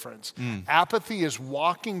indifference. Apathy is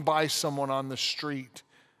walking by someone on the street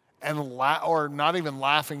and or not even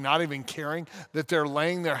laughing, not even caring, that they're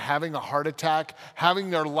laying there having a heart attack,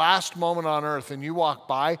 having their last moment on earth, and you walk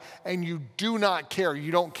by and you do not care.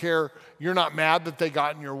 You don't care. You're not mad that they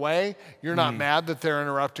got in your way. You're not mad that they're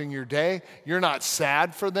interrupting your day. You're not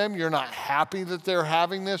sad for them. You're not happy that they're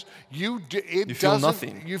having this. You feel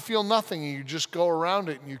nothing. You feel nothing, and you just go around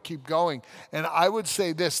it and you keep going. And I would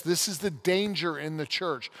say this is the danger in the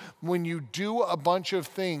church. When you do a bunch of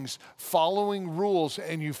things following rules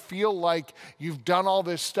and you feel like you've done all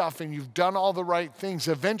this stuff and you've done all the right things,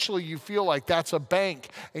 eventually you feel like that's a bank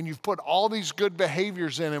and you've put all these good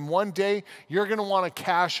behaviors in, and one day you're going to want to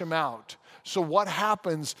cash them out. So what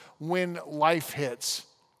happens when life hits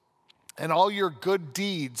and all your good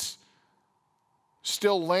deeds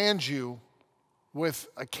still land you with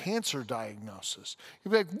a cancer diagnosis?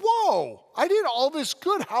 You'll be like, whoa, I did all this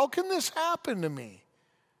good. How can this happen to me?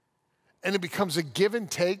 And it becomes a give and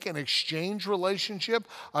take, an exchange relationship,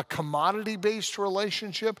 a commodity-based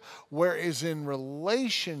relationship, whereas in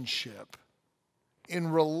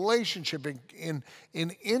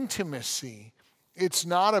intimacy, it's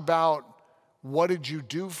not about what did you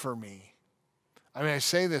do for me? I mean, I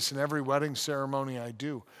say this in every wedding ceremony I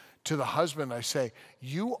do. To the husband, I say,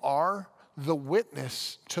 you are the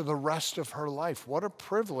witness to the rest of her life. What a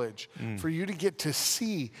privilege for you to get to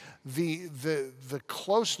see the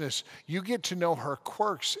closeness. You get to know her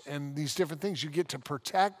quirks and these different things. You get to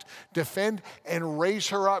protect, defend, and raise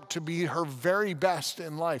her up to be her very best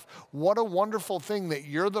in life. What a wonderful thing that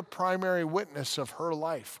you're the primary witness of her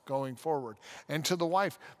life going forward. And to the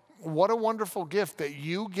wife, what a wonderful gift that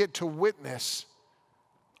you get to witness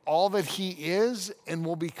all that he is and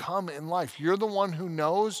will become in life. You're the one who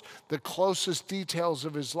knows the closest details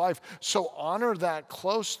of his life. So honor that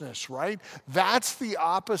closeness, right? That's the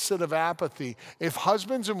opposite of apathy. If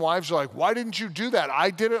husbands and wives are like, why didn't you do that?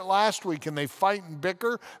 I did it last week, and they fight and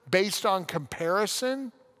bicker based on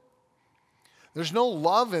comparison, there's no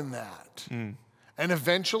love in that. And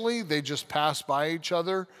eventually they just pass by each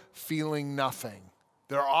other feeling nothing.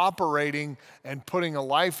 They're operating and putting a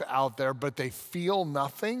life out there, but they feel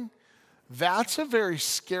nothing. That's a very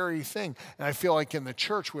scary thing. And I feel like in the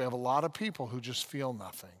church, we have a lot of people who just feel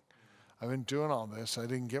nothing. I've been doing all this. I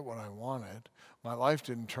didn't get what I wanted. My life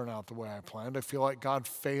didn't turn out the way I planned. I feel like God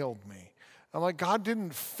failed me. I'm like, God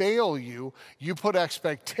didn't fail you. You put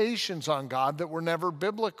expectations on God that were never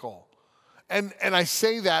biblical. And I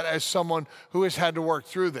say that as someone who has had to work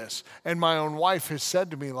through this. And my own wife has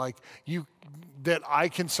said to me, like, that I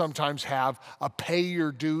can sometimes have a pay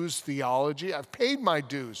your dues theology. I've paid my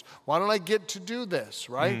dues. Why don't I get to do this,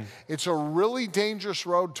 right? It's a really dangerous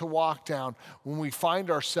road to walk down when we find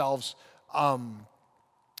ourselves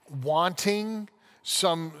wanting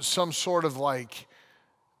some sort of like,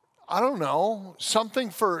 I don't know, something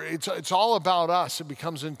for, it's all about us. It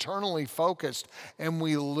becomes internally focused, and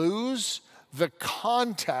we lose the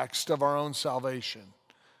context of our own salvation.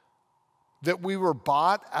 That we were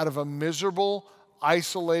bought out of a miserable,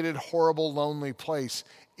 isolated, horrible, lonely place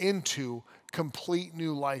into complete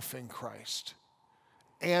new life in Christ.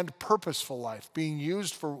 And purposeful life, being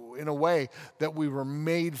used in a way that we were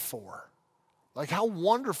made for. Like, how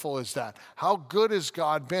wonderful is that? How good has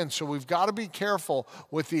God been? So we've got to be careful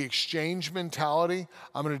with the exchange mentality.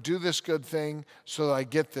 I'm going to do this good thing so that I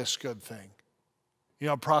get this good thing. You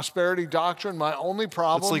know, prosperity doctrine, my only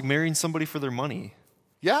problem. It's like marrying somebody for their money.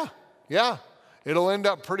 Yeah, it'll end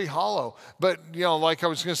up pretty hollow. But, you know, like I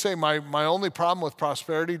was going to say, my only problem with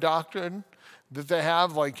prosperity doctrine that they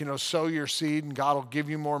have, like, you know, sow your seed and God will give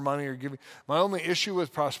you more money or give you. My only issue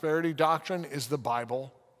with prosperity doctrine is the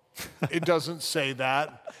Bible. It doesn't say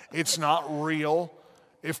that. It's not real.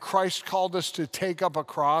 if Christ called us to take up a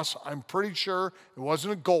cross, I'm pretty sure it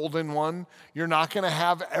wasn't a golden one. You're not going to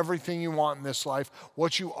have everything you want in this life.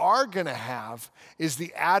 What you are going to have is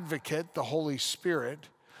the advocate, the Holy Spirit,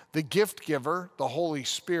 the gift giver, the Holy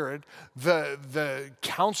Spirit, the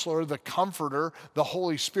counselor, the comforter, the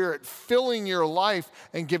Holy Spirit, filling your life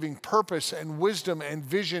and giving purpose and wisdom and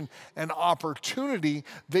vision and opportunity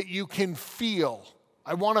that you can feel.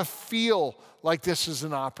 I want to feel like this is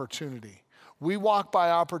an opportunity. We walk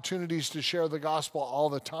by opportunities to share the gospel all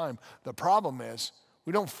the time. The problem is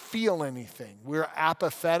we don't feel anything. We're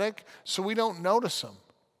apathetic, so we don't notice them.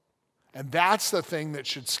 And that's the thing that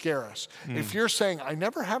should scare us. If you're saying, I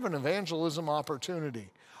never have an evangelism opportunity,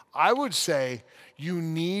 I would say you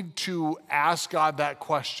need to ask God that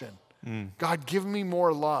question. God, give me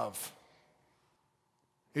more love.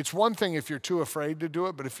 It's one thing if you're too afraid to do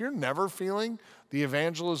it, but if you're never feeling the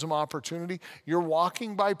evangelism opportunity, you're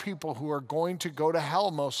walking by people who are going to go to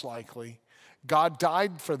hell most likely. God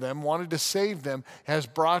died for them, wanted to save them, has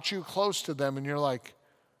brought you close to them, and you're like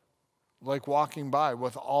walking by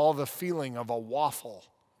with all the feeling of a waffle,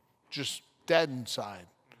 just dead inside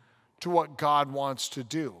to what God wants to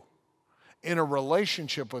do. In a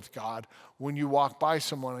relationship with God, when you walk by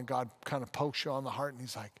someone and God kind of pokes you on the heart and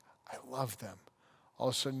he's like, I love them. All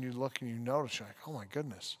of a sudden you look and you notice, you're like, oh my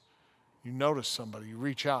goodness. You notice somebody, you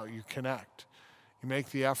reach out, you connect, you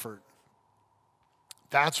make the effort.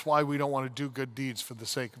 That's why we don't want to do good deeds for the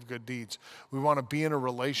sake of good deeds. We want to be in a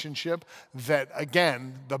relationship that,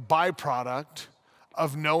 again, the byproduct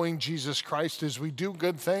of knowing Jesus Christ is we do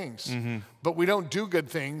good things. But we don't do good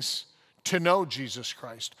things to know Jesus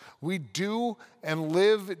Christ. We do and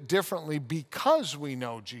live differently because we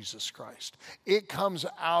know Jesus Christ. It comes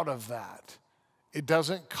out of that. It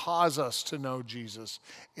doesn't cause us to know Jesus.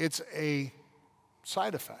 It's a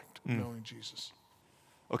side effect of knowing Jesus.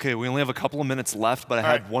 Okay, we only have a couple of minutes left, but I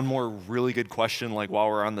had one more really good question, like while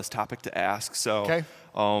we're on this topic, to ask. So,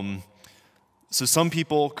 so some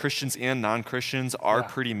people, Christians and non-Christians, are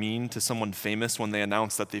pretty mean to someone famous when they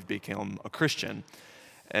announce that they've become a Christian.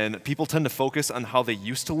 And people tend to focus on how they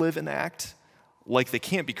used to live and act like they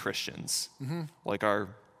can't be Christians, like our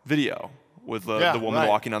video with the woman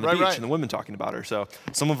walking on the beach and the women talking about her. So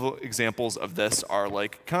some of the examples of this are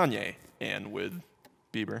like Kanye and with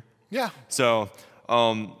Bieber. Yeah. So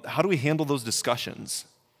how do we handle those discussions?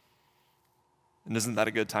 And isn't that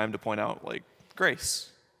a good time to point out, like, grace?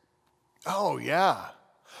 Oh, yeah.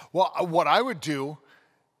 Well, what I would do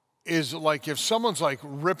is, like, if someone's, like,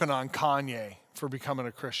 ripping on Kanye for becoming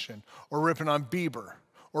a Christian, or ripping on Bieber,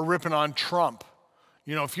 or ripping on Trump,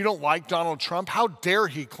 you know, if you don't like Donald Trump, how dare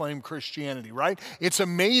he claim Christianity, right? It's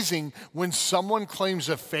amazing when someone claims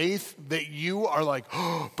a faith that you are like,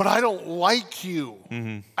 oh, but I don't like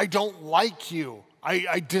you. I don't like you.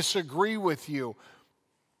 I disagree with you.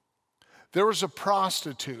 There was a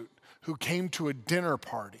prostitute who came to a dinner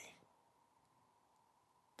party,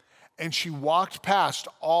 and she walked past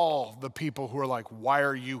all the people who were like, why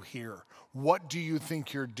are you here? What do you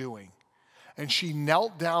think you're doing? And she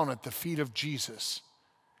knelt down at the feet of Jesus,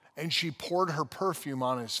 and she poured her perfume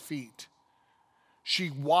on his feet.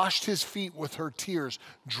 She washed his feet with her tears,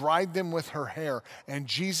 dried them with her hair, and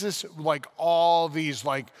Jesus, like all these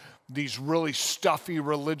really stuffy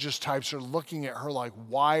religious types, are looking at her like,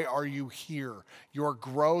 why are you here? You're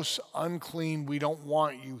gross, unclean, we don't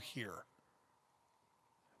want you here.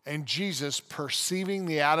 And Jesus, perceiving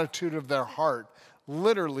the attitude of their heart,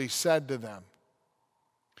 literally said to them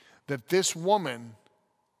that this woman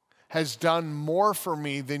has done more for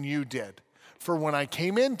me than you did. For when I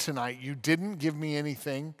came in tonight, you didn't give me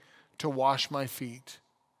anything to wash my feet.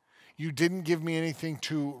 You didn't give me anything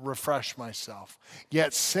to refresh myself.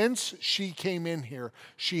 Yet since she came in here,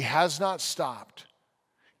 she has not stopped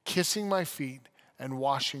kissing my feet and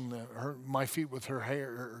washing my feet with her hair,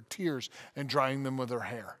 her tears, and drying them with her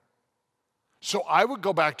hair. So I would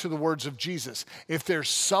go back to the words of Jesus. If there's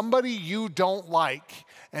somebody you don't like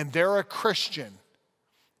and they're a Christian,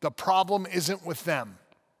 the problem isn't with them.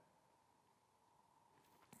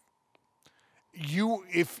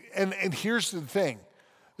 And here's the thing.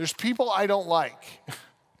 There's people I don't like.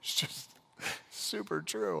 It's just super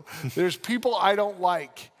true. There's people I don't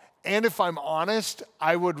like. And if I'm honest,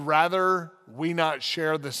 I would rather we not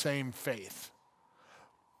share the same faith.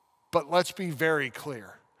 But let's be very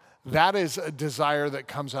clear. That is a desire that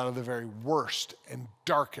comes out of the very worst and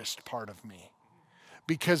darkest part of me.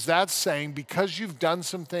 Because that's saying, because you've done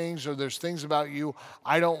some things or there's things about you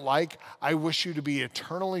I don't like, I wish you to be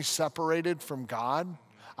eternally separated from God.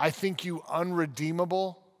 I think you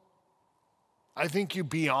unredeemable. I think you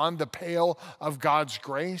beyond the pale of God's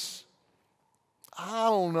grace. I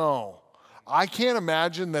don't know. I can't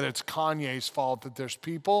imagine that it's Kanye's fault that there's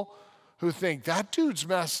people who think that dude's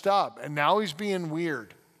messed up and now he's being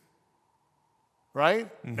weird. Right?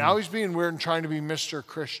 Now he's being weird and trying to be Mr.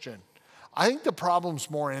 Christian. I think the problem's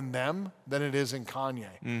more in them than it is in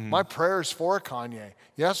Kanye. My prayer is for Kanye.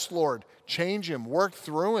 Yes, Lord, change him, work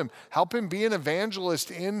through him, help him be an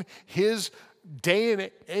evangelist in his day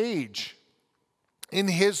and age. In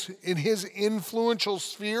his influential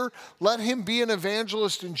sphere, let him be an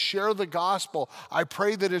evangelist and share the gospel. I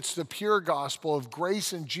pray that it's the pure gospel of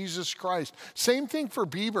grace in Jesus Christ. Same thing for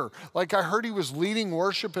Bieber. Like I heard he was leading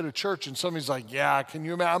worship at a church and somebody's like, yeah, can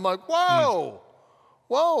you imagine? I'm like, whoa,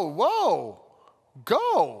 whoa,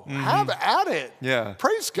 go, have at it. Yeah.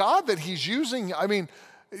 Praise God that he's using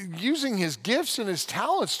his gifts and his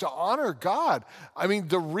talents to honor God. I mean,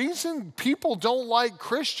 the reason people don't like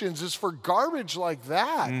Christians is for garbage like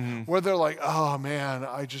that, where they're like, oh man,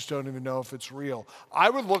 I just don't even know if it's real. I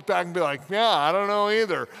would look back and be like, yeah, I don't know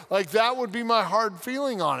either. Like that would be my hard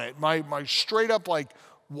feeling on it. My straight up like,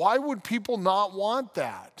 why would people not want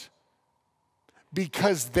that?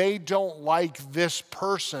 Because they don't like this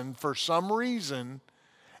person for some reason,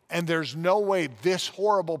 and there's no way this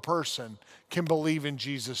horrible person can believe in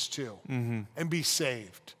Jesus too and be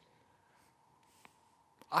saved.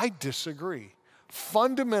 I disagree.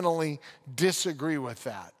 Fundamentally disagree with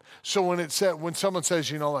that. So when someone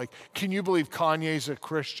says, like, can you believe Kanye's a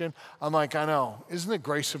Christian? I'm like, I know. Isn't the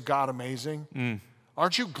grace of God amazing?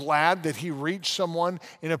 Aren't you glad that he reached someone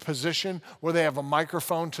in a position where they have a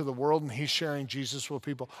microphone to the world and he's sharing Jesus with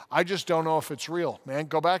people? I just don't know if it's real, man.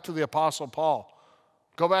 Go back to the Apostle Paul.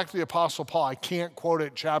 Go back to the Apostle Paul. I can't quote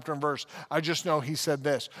it chapter and verse. I just know he said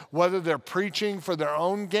this. Whether they're preaching for their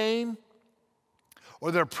own gain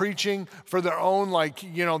or they're preaching for their own,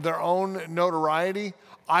 their own notoriety,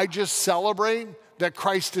 I just celebrate that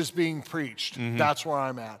Christ is being preached. That's where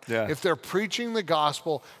I'm at. Yeah. If they're preaching the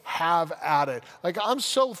gospel, have at it. Like, I'm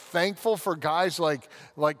so thankful for guys like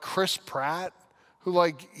Chris Pratt, who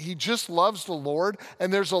he just loves the Lord.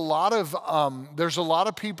 And there's a lot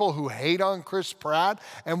of people who hate on Chris Pratt.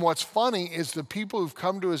 And what's funny is the people who've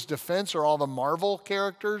come to his defense are all the Marvel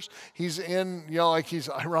characters he's in, he's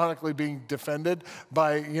ironically being defended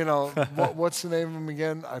by, what's the name of him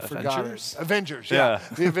again? I forgot it. Avengers, yeah.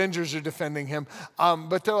 The Avengers are defending him.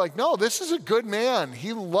 But they're like, no, this is a good man.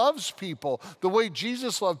 He loves people the way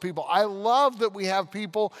Jesus loved people. I love that we have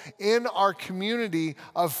people in our community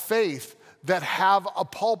of faith that have a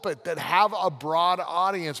pulpit, that have a broad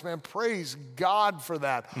audience. Man, praise God for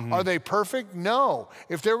that. Are they perfect? No.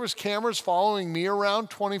 If there was cameras following me around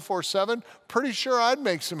 24/7, pretty sure I'd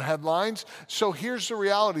make some headlines. So here's the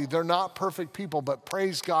reality. They're not perfect people, but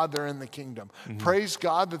praise God they're in the kingdom. Praise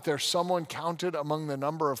God that there's someone counted among the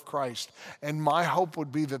number of Christ. And my hope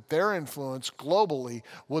would be that their influence globally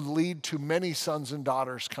would lead to many sons and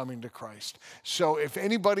daughters coming to Christ. So if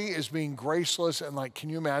anybody is being graceless and can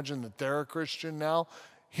you imagine that they're a Christian now?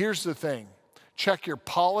 Here's the thing. Check your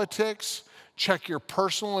politics, check your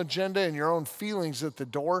personal agenda and your own feelings at the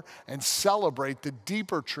door, and celebrate the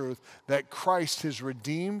deeper truth that Christ has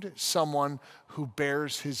redeemed someone who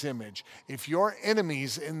bears his image. If your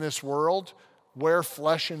enemies in this world wear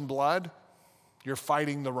flesh and blood, you're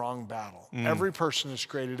fighting the wrong battle. Every person is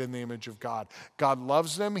created in the image of God. God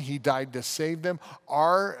loves them. He died to save them.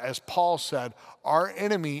 As Paul said, our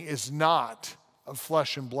enemy is not of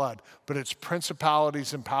flesh and blood, but it's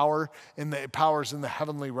principalities and powers in the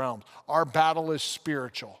heavenly realms. Our battle is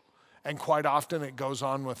spiritual, and quite often it goes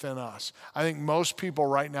on within us. I think most people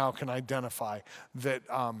right now can identify that,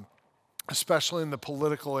 especially in the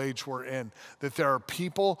political age we're in, that there are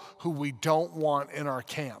people who we don't want in our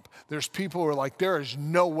camp. There's people who are like, there is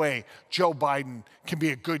no way Joe Biden can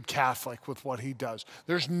be a good Catholic with what he does.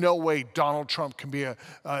 There's no way Donald Trump can be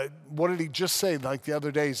what did he just say the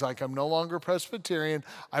other day? He's like, I'm no longer Presbyterian.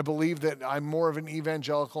 I believe that I'm more of an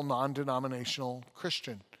evangelical, non-denominational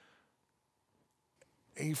Christian.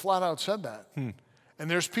 He flat out said that. And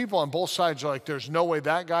there's people on both sides who are like, there's no way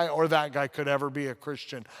that guy or that guy could ever be a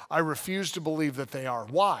Christian. I refuse to believe that they are.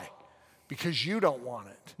 Why? Because you don't want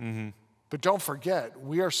it. But don't forget,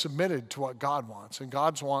 we are submitted to what God wants. And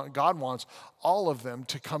God wants all of them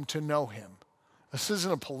to come to know him. This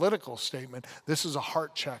isn't a political statement. This is a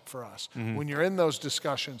heart check for us. When you're in those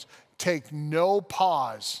discussions, take no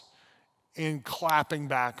pause in clapping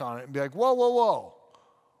back on it and be like, whoa, whoa, whoa.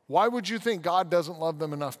 Why would you think God doesn't love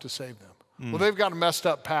them enough to save them? Well, they've got a messed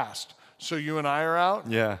up past. So you and I are out?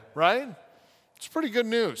 Yeah. Right? It's pretty good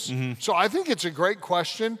news. So I think it's a great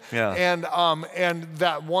question. Yeah. And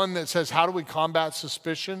that one that says, how do we combat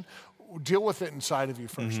suspicion? deal with it inside of you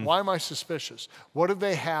first. Why am I suspicious? What do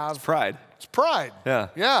they have? It's pride. It's pride. Yeah.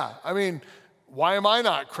 Yeah. I mean, why am I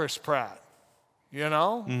not Chris Pratt? You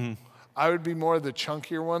know? I would be more the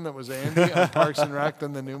chunkier one that was Andy on Parks and Rec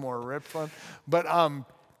than the new, more ripped one. But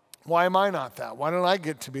why am I not that? Why don't I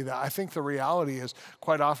get to be that? I think the reality is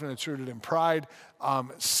quite often it's rooted in pride,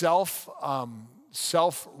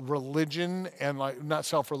 self-religion, and not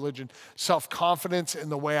self-religion, self-confidence in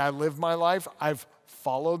the way I live my life. I've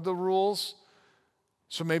followed the rules,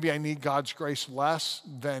 so maybe I need God's grace less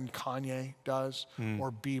than Kanye does,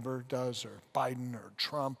 or Bieber does, or Biden, or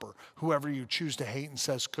Trump, or whoever you choose to hate and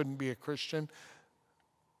says couldn't be a Christian.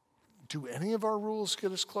 Do any of our rules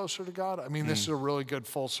get us closer to God? I mean, this is a really good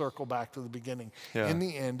full circle back to the beginning. Yeah. In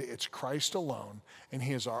the end, it's Christ alone, and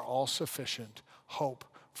he is our all-sufficient hope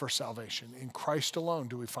for salvation. In Christ alone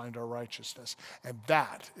do we find our righteousness. And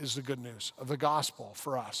that is the good news of the gospel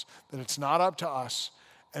for us, that it's not up to us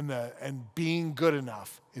and being good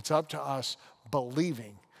enough. It's up to us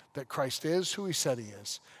believing that Christ is who he said he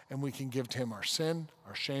is, and we can give to him our sin,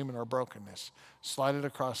 our shame, and our brokenness, slide it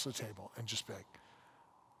across the table, and just be like,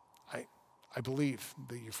 I believe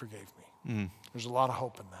that you forgave me. There's a lot of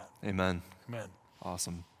hope in that. Amen. Amen.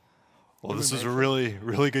 Awesome. Well, this was a really,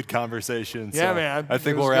 really good conversation. Yeah, so man. I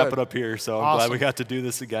think we'll wrap it up here. So I'm glad we got to do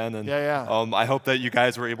this again. And I hope that you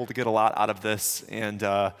guys were able to get a lot out of this. And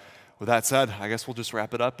with that said, I guess we'll just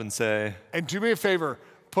wrap it up and say. And do me a favor.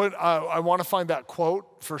 I want to find that quote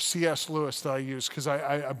for C.S. Lewis that I used, because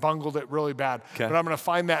I bungled it really bad. Okay. But I'm going to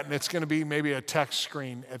find that, and it's going to be maybe a text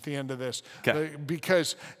screen at the end of this. Okay.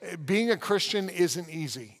 Because being a Christian isn't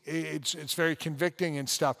easy. It's very convicting and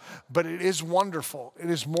stuff, but it is wonderful. It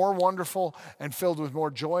is more wonderful and filled with more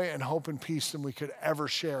joy and hope and peace than we could ever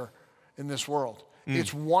share in this world.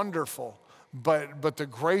 It's wonderful, but the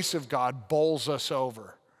grace of God bowls us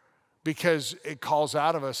over, because it calls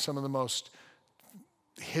out of us some of the most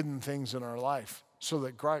hidden things in our life so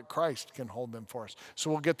that Christ can hold them for us.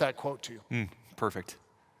 So we'll get that quote to you. Perfect.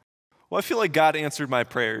 Well, I feel like God answered my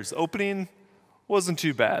prayers. Opening wasn't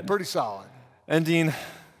too bad. Pretty solid. Ending,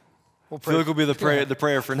 I feel like will be the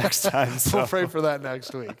prayer for next time. So. We'll pray for that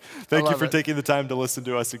next week. Thank you for taking the time to listen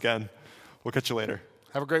to us again. We'll catch you later.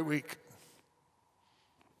 Have a great week.